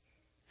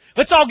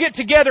 Let's all get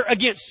together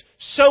against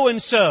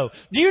so-and-so.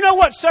 Do you know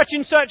what such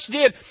and such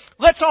did?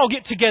 Let's all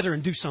get together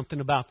and do something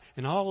about it.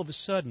 And all of a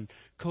sudden,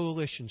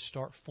 coalitions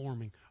start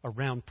forming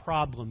around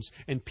problems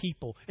and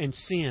people and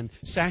sin,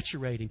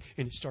 saturating,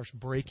 and it starts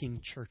breaking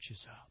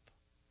churches up.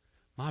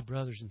 My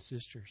brothers and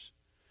sisters,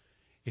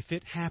 if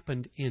it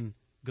happened in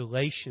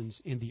Galatians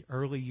in the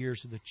early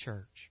years of the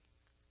church,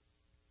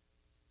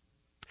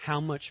 how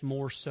much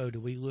more so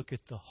do we look at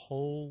the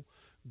whole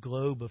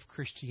globe of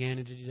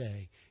Christianity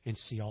today and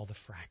see all the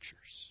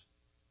fractures?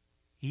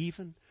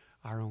 Even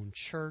our own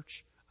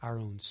church, our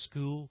own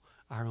school,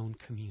 our own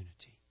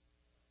community.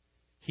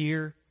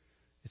 Here,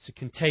 it's a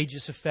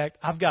contagious effect.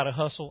 I've got to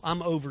hustle.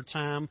 I'm over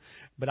time,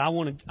 but I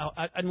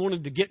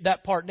wanted to get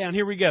that part down.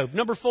 Here we go.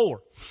 Number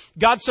 4.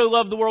 God so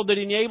loved the world that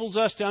He enables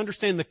us to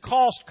understand the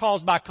cost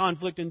caused by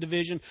conflict and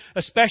division,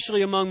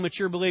 especially among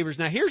mature believers.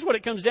 Now, here's what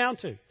it comes down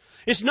to.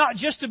 It's not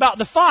just about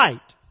the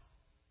fight.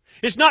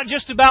 It's not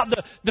just about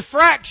the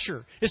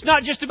fracture. It's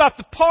not just about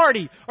the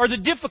party or the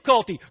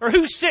difficulty or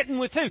who's sitting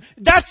with who.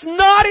 That's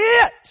not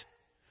it.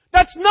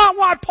 That's not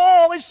why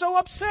Paul is so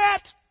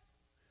upset.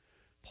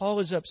 Paul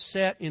is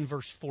upset in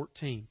verse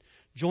 14.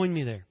 Join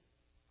me there.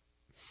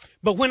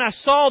 But when I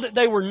saw that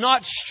they were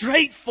not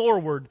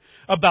straightforward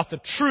about the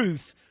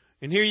truth,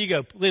 and here you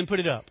go, Lynn, put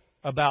it up,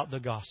 about the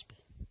gospel.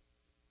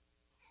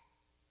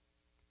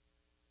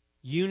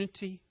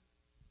 Unity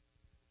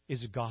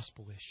is a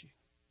gospel issue.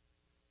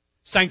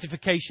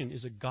 Sanctification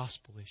is a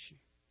gospel issue.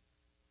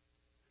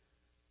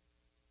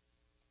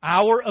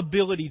 Our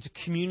ability to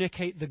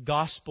communicate the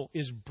gospel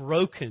is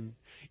broken,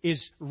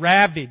 is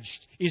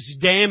ravaged, is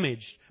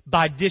damaged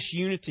by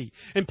disunity.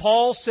 And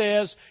Paul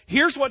says,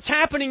 here's what's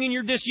happening in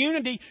your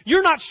disunity.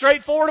 You're not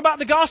straightforward about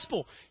the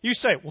gospel. You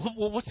say,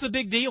 well, what's the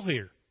big deal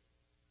here?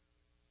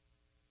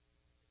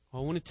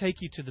 Well, I want to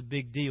take you to the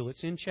big deal.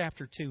 It's in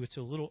chapter 2. It's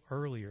a little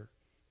earlier.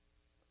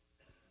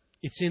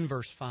 It's in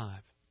verse 5.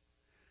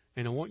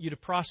 And I want you to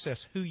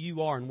process who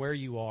you are and where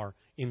you are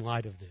in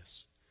light of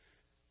this.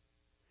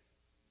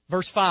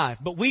 Verse 5,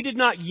 but we did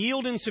not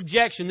yield in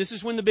subjection. This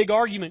is when the big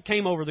argument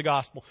came over the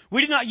gospel.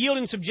 We did not yield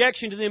in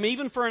subjection to them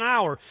even for an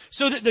hour,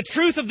 so that the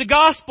truth of the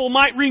gospel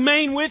might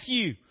remain with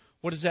you.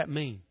 What does that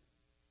mean?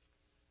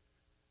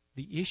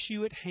 The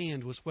issue at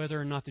hand was whether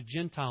or not the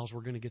Gentiles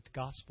were going to get the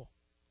gospel.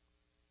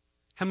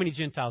 How many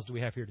Gentiles do we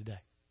have here today?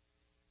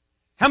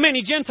 How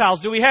many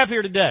Gentiles do we have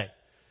here today?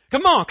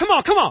 Come on.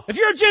 If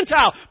you're a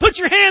Gentile, put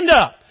your hand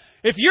up.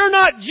 If you're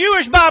not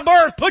Jewish by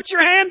birth, put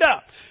your hand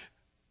up.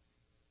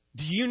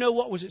 Do you know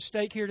what was at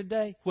stake here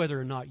today? Whether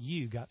or not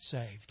you got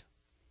saved.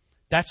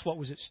 That's what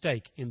was at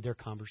stake in their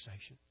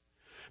conversation.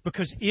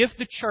 Because if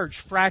the church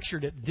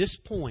fractured at this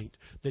point,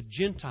 the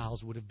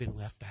Gentiles would have been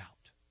left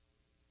out.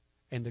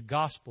 And the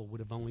gospel would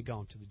have only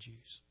gone to the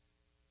Jews.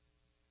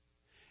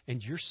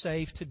 And you're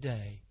saved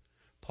today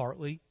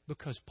partly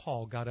because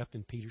Paul got up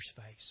in Peter's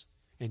face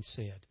and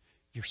said,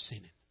 "You're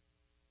sinning."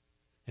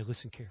 Now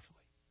listen carefully.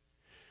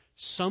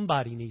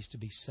 Somebody needs to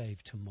be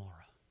saved tomorrow.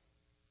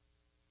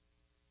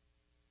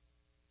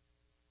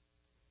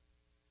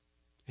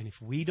 And if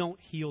we don't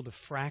heal the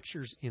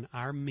fractures in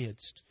our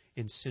midst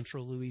in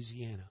central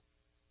Louisiana,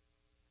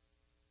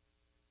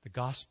 the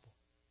gospel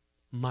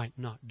might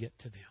not get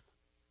to them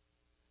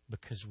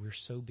because we're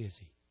so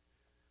busy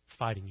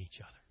fighting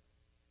each other.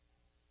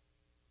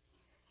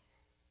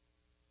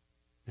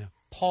 Now,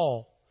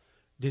 Paul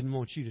didn't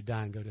want you to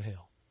die and go to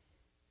hell.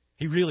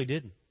 He really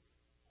didn't.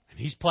 And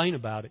he's plain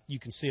about it.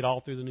 You can see it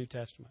all through the New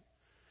Testament.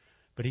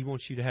 But he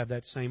wants you to have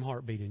that same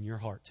heartbeat in your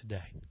heart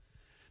today.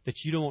 That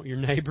you don't want your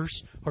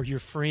neighbors or your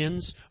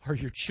friends or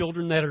your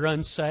children that are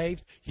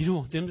unsaved, you don't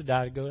want them to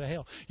die to go to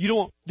hell. You don't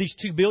want these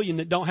 2 billion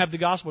that don't have the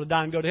gospel to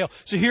die and go to hell.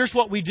 So here's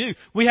what we do.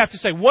 We have to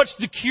say, what's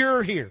the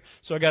cure here?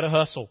 So I got to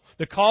hustle.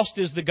 The cost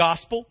is the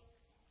gospel.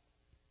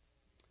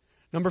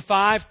 Number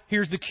 5,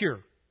 here's the cure.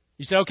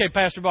 You say, okay,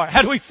 Pastor Bart,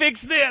 how do we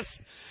fix this?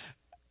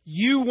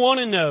 You want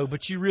to know,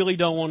 but you really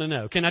don't want to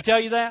know. Can I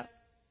tell you that?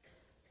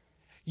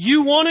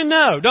 You want to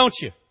know, don't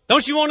you?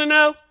 Don't you want to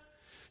know?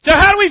 So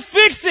how do we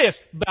fix this?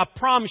 But I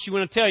promise you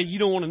when I tell you, you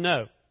don't want to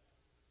know.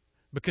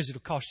 because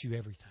it'll cost you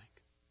everything.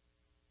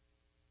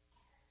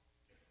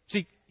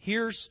 See,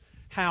 here's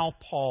how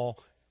Paul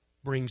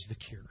brings the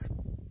cure.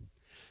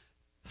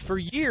 For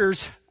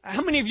years,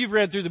 how many of you have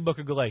read through the book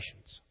of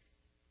Galatians?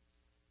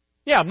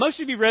 Yeah, most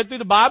of you read through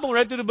the Bible,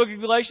 read through the book of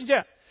Galatians.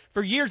 Yeah.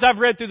 For years, I've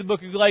read through the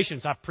book of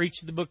Galatians. I've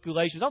preached the book of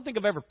Galatians. I don't think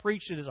I've ever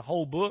preached it as a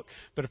whole book,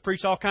 but I've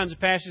preached all kinds of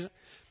passages.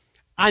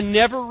 I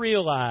never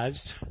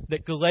realized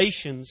that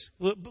Galatians,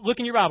 look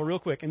in your Bible real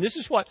quick, and this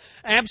is what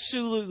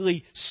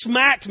absolutely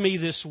smacked me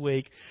this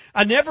week.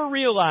 I never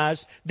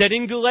realized that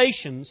in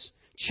Galatians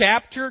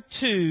chapter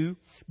 2,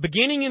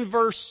 beginning in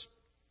verse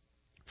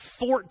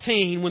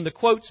 14, when the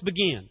quotes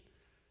begin.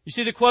 You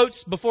see the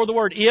quotes before the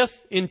word if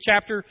in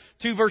chapter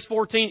 2, verse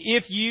 14?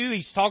 If you,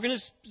 he's talking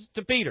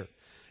to Peter.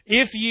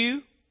 If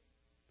you,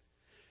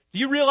 do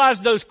you realize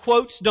those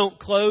quotes don't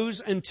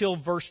close until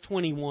verse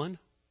 21?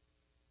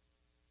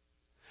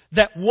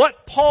 That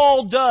what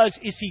Paul does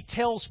is he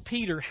tells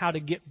Peter how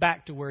to get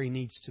back to where he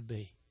needs to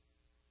be.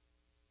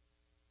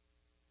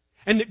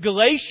 And that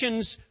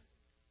Galatians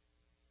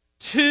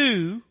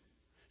 2,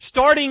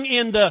 starting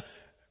in the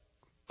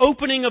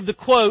opening of the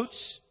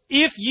quotes,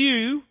 if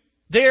you,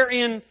 there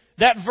in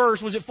that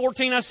verse, was it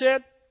 14 I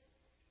said?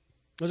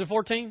 Was it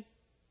 14?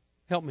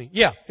 Help me.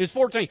 Yeah, it's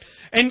 14.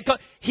 And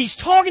he's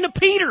talking to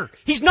Peter.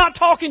 He's not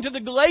talking to the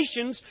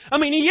Galatians. I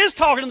mean, he is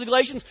talking to the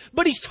Galatians,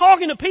 but he's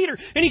talking to Peter.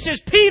 And he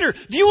says, Peter,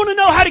 do you want to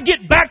know how to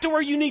get back to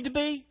where you need to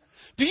be?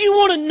 Do you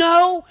want to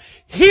know?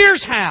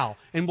 Here's how.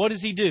 And what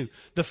does he do?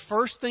 The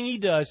first thing he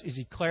does is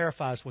he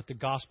clarifies what the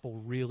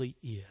gospel really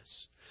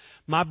is.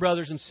 My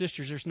brothers and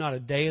sisters, there's not a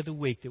day of the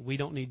week that we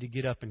don't need to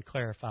get up and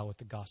clarify what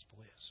the gospel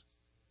is.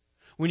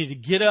 We need to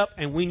get up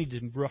and we need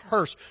to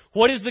rehearse.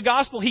 What is the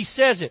gospel? He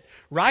says it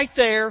right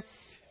there.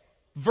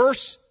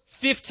 Verse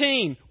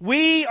 15.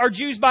 We are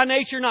Jews by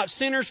nature, not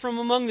sinners from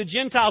among the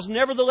Gentiles.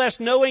 Nevertheless,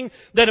 knowing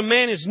that a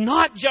man is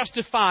not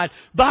justified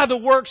by the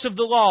works of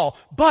the law,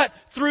 but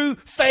through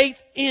faith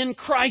in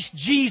Christ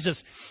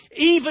Jesus.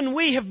 Even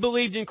we have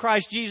believed in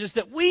Christ Jesus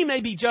that we may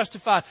be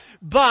justified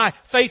by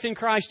faith in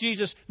Christ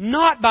Jesus,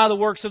 not by the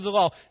works of the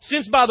law.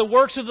 Since by the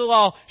works of the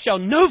law shall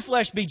no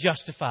flesh be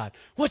justified.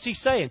 What's he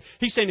saying?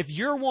 He's saying if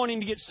you're wanting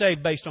to get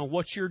saved based on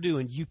what you're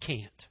doing, you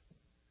can't.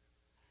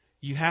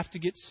 You have to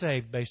get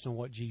saved based on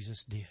what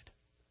Jesus did.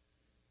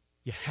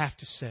 You have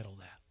to settle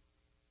that.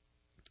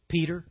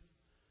 Peter,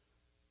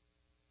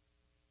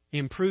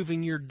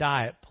 improving your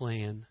diet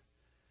plan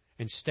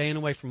and staying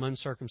away from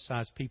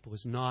uncircumcised people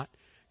is not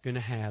going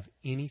to have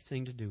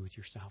anything to do with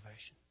your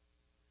salvation.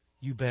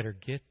 You better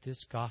get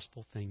this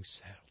gospel thing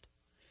settled.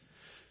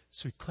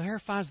 So he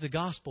clarifies the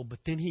gospel, but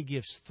then he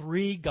gives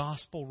 3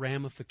 gospel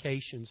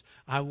ramifications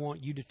I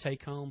want you to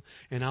take home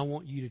and I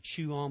want you to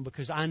chew on,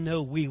 because I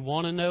know we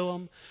want to know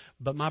them.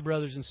 But my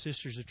brothers and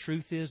sisters, the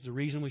truth is the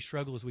reason we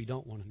struggle is we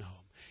don't want to know them.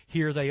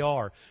 Here they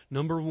are.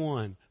 Number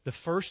 1, the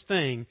first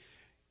thing,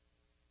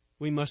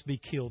 we must be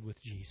killed with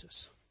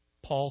Jesus.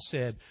 Paul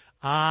said,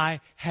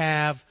 I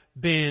have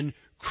been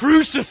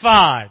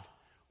crucified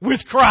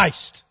with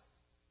Christ.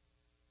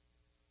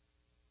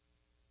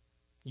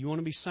 You want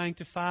to be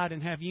sanctified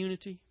and have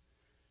unity?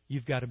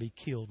 You've got to be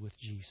killed with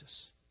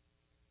Jesus.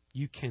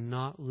 You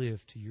cannot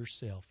live to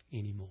yourself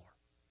anymore.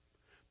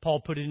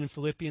 Paul put it in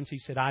Philippians. He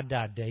said, I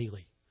die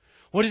daily.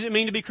 What does it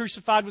mean to be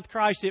crucified with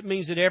Christ? It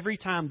means that every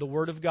time the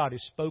Word of God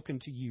is spoken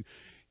to you,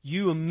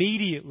 you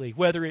immediately,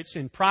 whether it's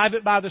in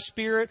private by the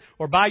Spirit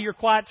or by your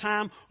quiet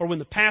time or when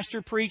the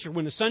pastor preaches or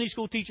when the Sunday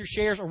school teacher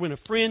shares or when a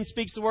friend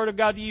speaks the Word of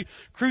God to you,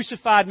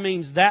 crucified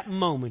means that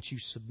moment you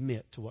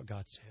submit to what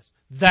God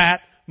says. That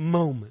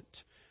moment.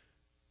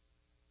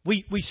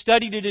 We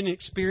studied it in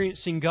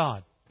Experiencing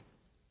God.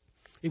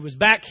 It was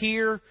back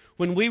here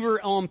when we were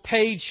on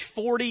page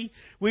 40.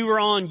 We were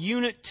on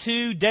Unit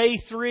 2, Day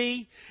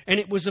 3. And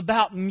it was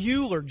about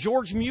Mueller,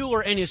 George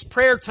Mueller and his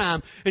prayer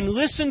time. And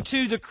listen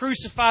to the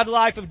crucified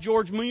life of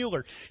George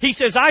Mueller. He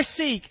says, I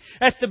seek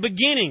at the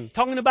beginning,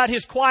 talking about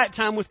his quiet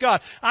time with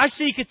God, I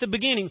seek at the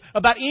beginning,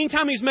 about any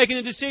time he's making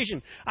a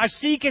decision, I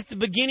seek at the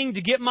beginning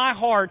to get my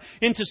heart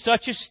into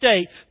such a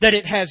state that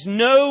it has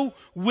no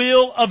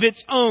will of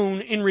its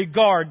own in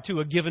regard to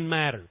a given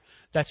matter.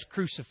 That's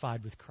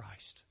crucified with Christ.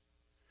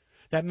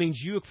 That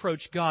means you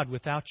approach God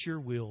without your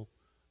will,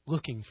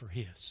 looking for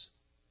His.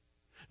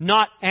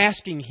 Not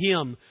asking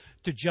Him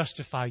to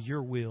justify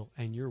your will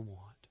and your want,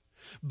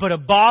 but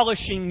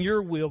abolishing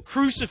your will,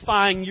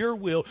 crucifying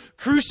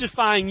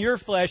your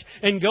flesh,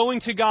 and going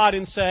to God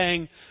and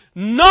saying,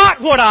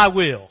 not what I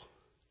will,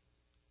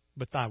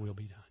 but Thy will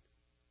be done.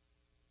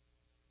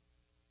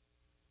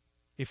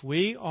 If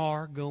we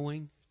are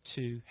going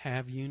to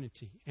have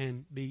unity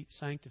and be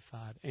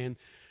sanctified and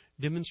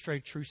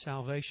demonstrate true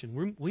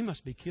salvation, we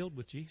must be killed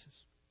with Jesus.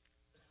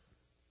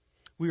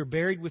 We are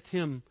buried with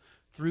Him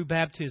through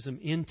baptism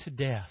into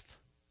death,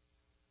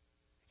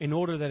 in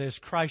order that as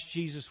Christ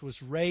Jesus was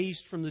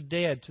raised from the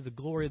dead to the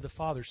glory of the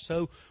Father,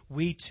 so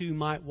we too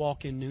might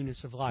walk in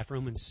newness of life.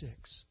 Romans 6.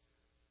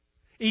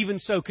 Even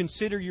so,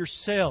 consider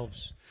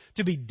yourselves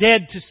to be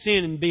dead to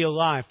sin and be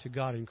alive to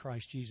God in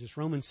Christ Jesus.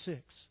 Romans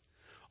 6.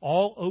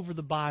 all over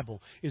the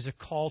Bible is a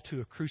call to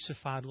a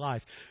crucified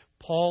life.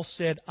 Paul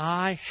said,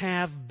 I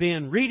have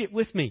been, read it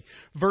with me,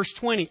 verse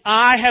 20,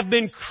 I have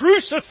been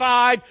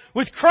crucified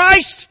with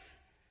Christ,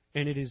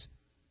 and it is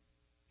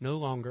no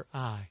longer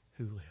I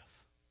who live.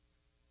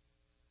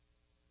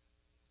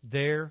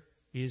 There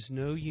is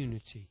no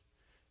unity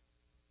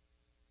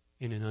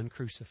in an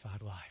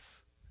uncrucified life.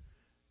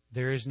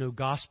 There is no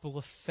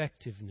gospel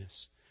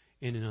effectiveness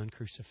in an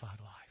uncrucified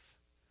life.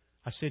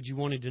 I said you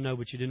wanted to know,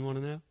 but you didn't want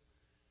to know?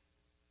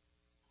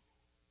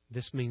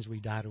 This means we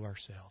die to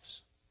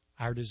ourselves,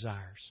 our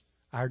desires,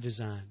 our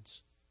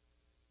designs.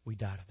 We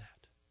die to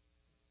that.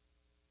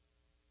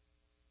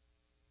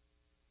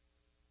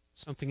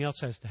 Something else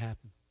has to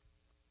happen.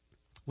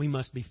 We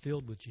must be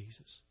filled with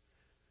Jesus.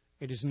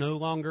 It is no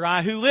longer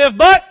I who live,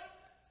 but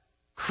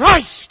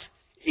Christ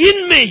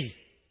in me.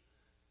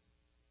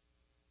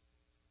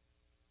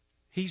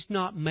 He's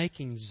not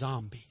making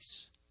zombies.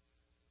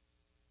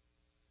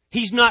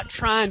 He's not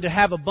trying to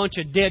have a bunch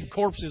of dead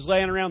corpses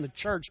laying around the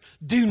church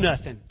do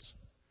nothings.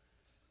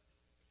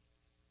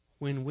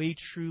 When we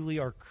truly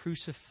are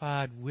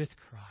crucified with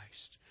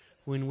Christ,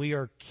 when we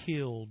are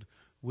killed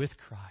with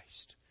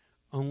Christ,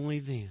 only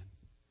then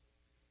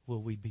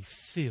will we be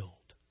filled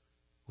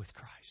with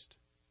Christ.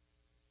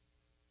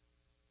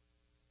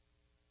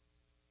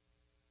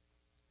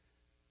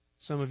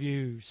 Some of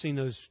you have seen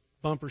those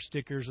bumper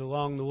stickers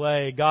along the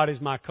way. God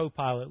is my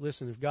co-pilot.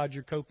 Listen, if God's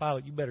your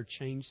co-pilot, you better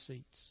change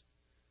seats.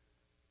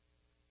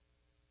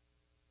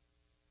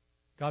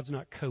 God's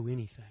not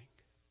co-anything.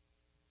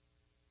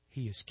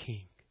 He is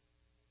King.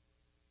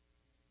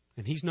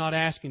 And He's not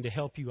asking to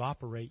help you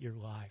operate your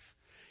life.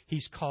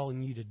 He's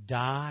calling you to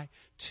die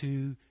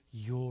to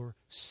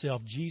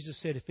yourself.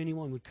 Jesus said, if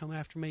anyone would come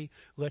after me,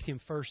 let him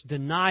first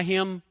deny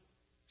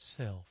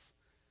himself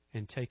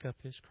and take up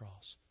his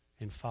cross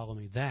and follow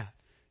me. That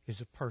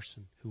is a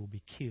person who will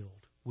be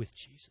killed with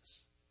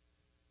Jesus.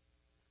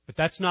 But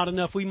that's not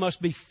enough. We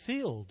must be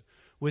filled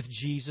with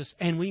Jesus,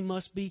 and we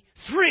must be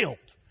thrilled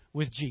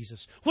with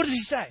Jesus. What does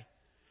He say?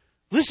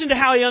 Listen to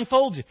how He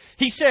unfolds it.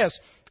 He says,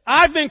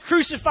 I've been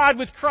crucified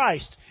with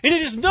Christ, and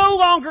it is no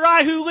longer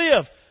I who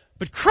live,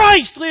 but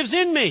Christ lives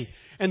in me.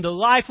 And the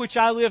life which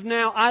I live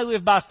now, I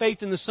live by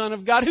faith in the Son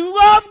of God who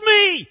loved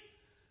me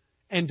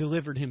and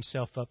delivered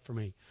Himself up for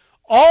me.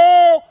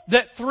 All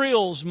that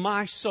thrills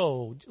my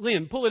soul,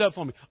 Lynn, pull it up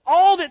for me.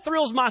 All that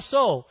thrills my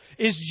soul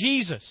is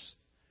Jesus.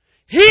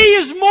 He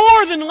is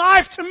more than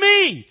life to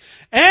me,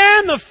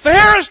 and the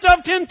fairest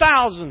of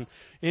 10,000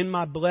 in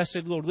my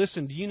blessed Lord.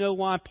 Listen, do you know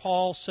why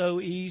Paul so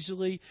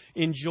easily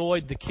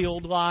enjoyed the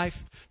killed life?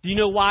 Do you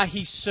know why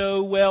he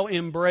so well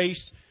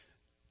embraced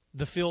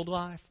the filled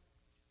life?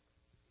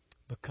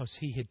 Because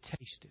he had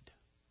tasted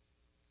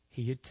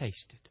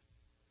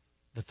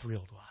the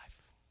thrilled life.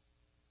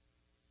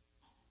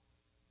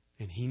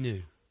 And he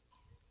knew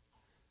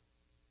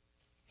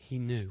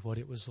what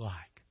it was like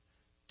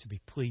to be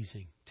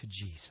pleasing to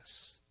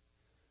Jesus.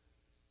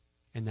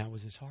 And that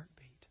was his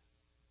heartbeat.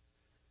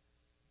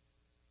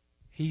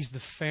 He's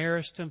the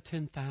fairest of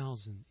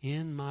 10,000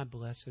 in my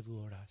blessed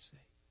Lord, I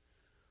say.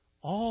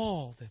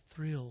 All that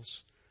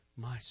thrills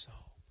my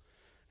soul.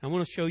 I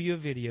want to show you a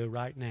video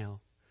right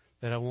now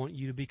that I want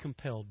you to be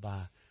compelled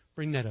by.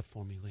 Bring that up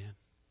for me, Lynn.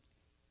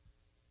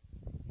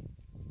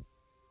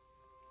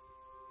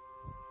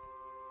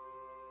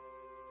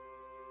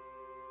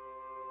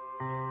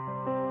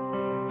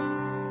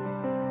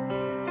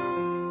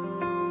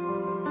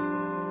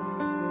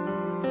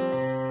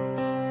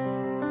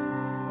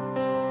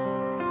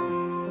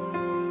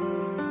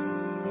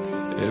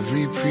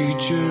 Every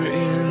preacher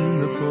in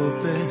the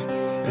pulpit,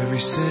 every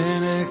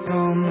cynic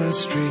on the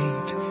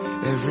street,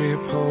 every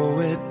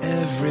poet,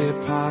 every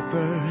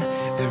pauper,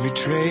 every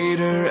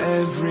traitor,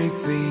 every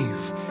thief,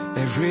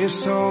 every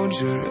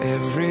soldier,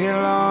 every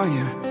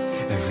lawyer,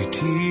 every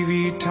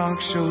TV talk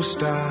show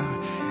star,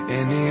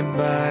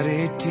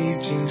 anybody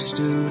teaching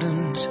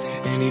students,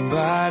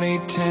 anybody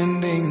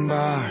tending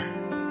bar.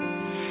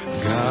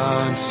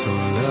 God so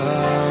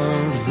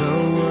loved the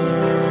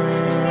world.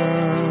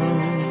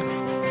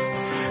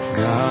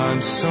 God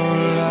so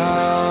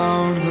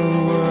loved the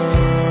world.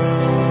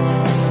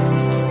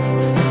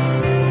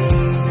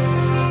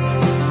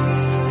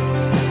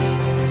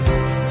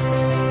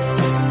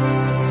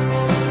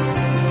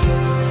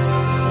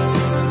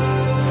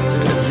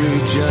 Every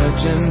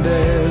judge and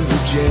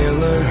every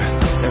jailer,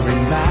 every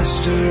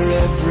master,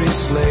 every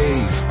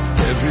slave,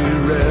 every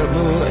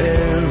rebel,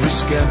 every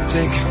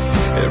skeptic,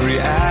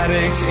 every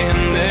addict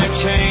in their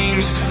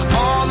chains,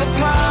 all the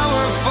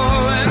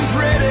powerful and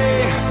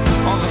pretty,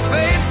 all the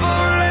faithful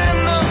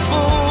and the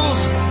fools,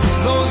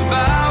 those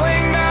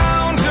bowing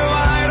down to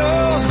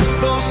idols,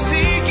 those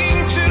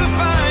seeking to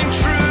find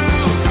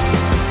truth.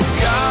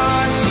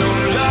 God so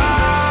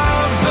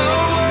loved the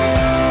world.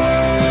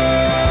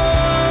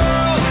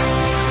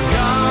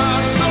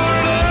 God so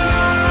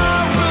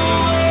loved the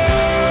world.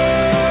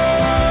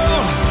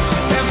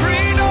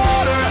 Every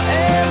daughter,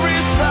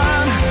 every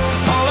son,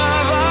 all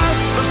of us,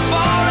 the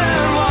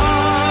fallen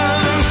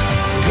ones.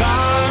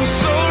 God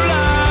so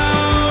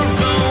loved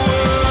the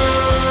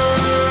world.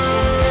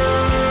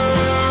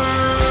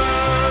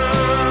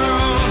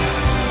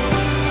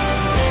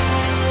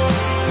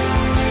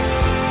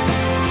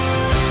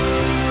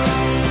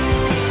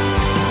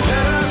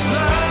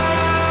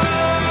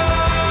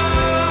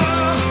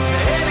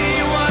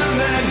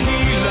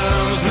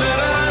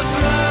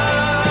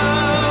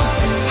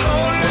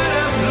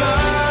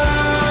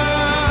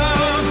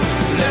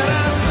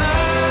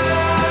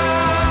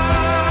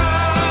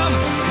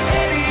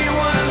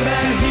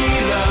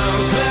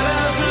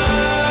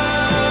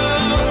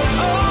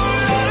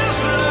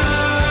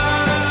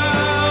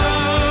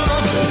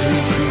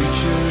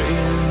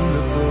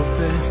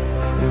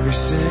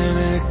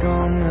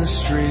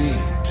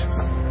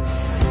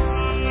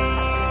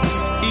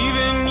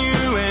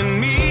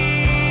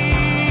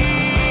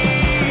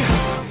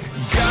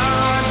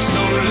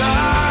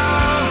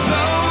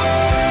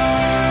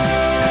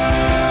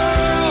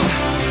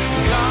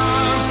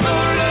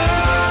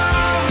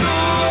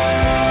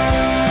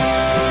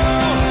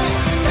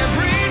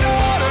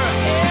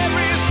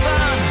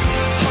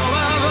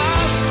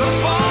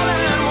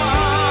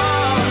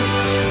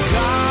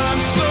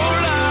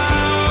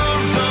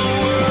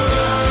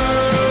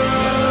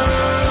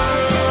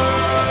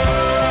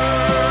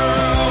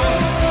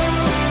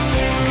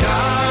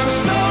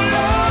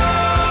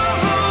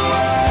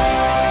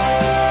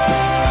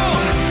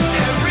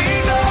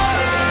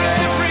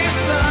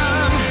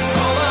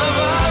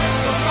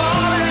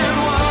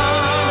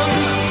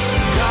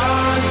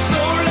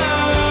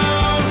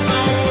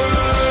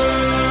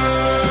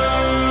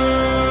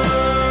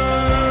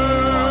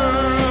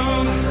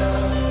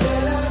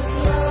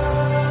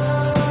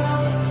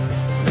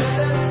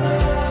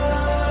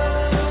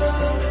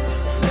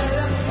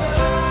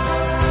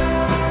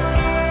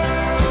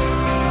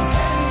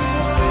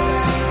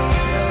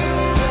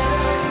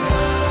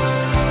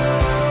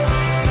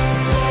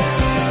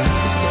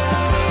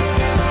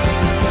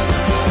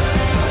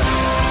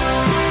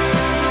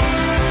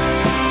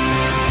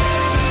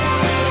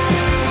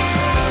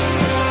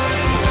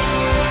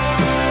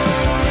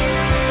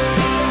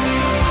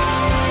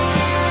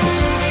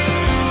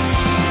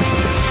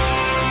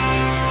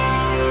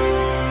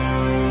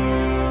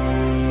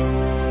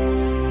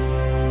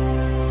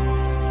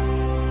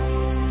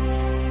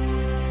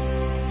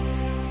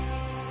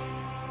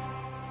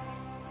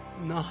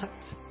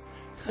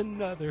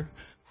 another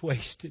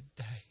wasted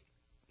day.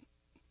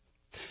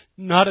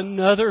 Not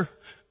another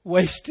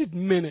wasted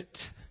minute.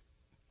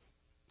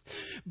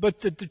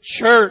 But that the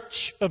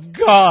church of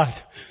God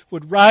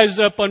would rise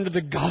up under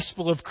the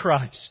gospel of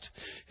Christ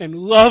and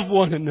love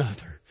one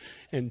another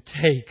and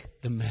take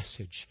the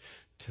message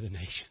to the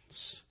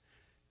nations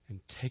and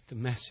take the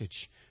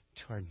message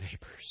to our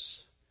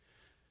neighbors.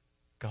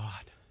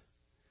 God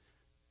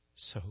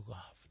so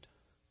loved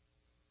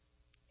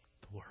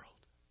the world.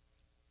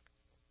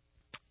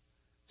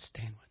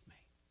 Stand with me.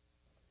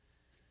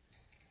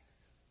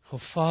 Oh,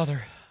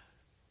 Father,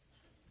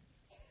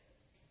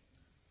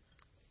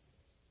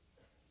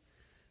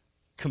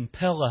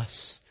 compel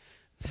us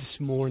this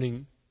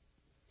morning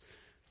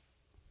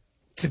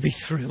to be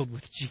thrilled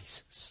with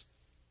Jesus.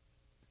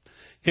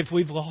 If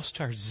we've lost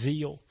our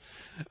zeal,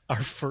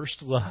 our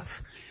first love,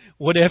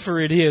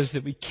 whatever it is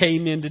that we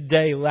came in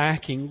today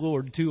lacking,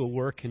 Lord, do a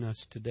work in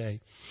us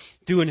today.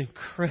 Do an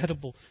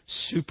incredible,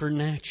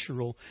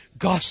 supernatural,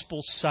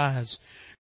 gospel-size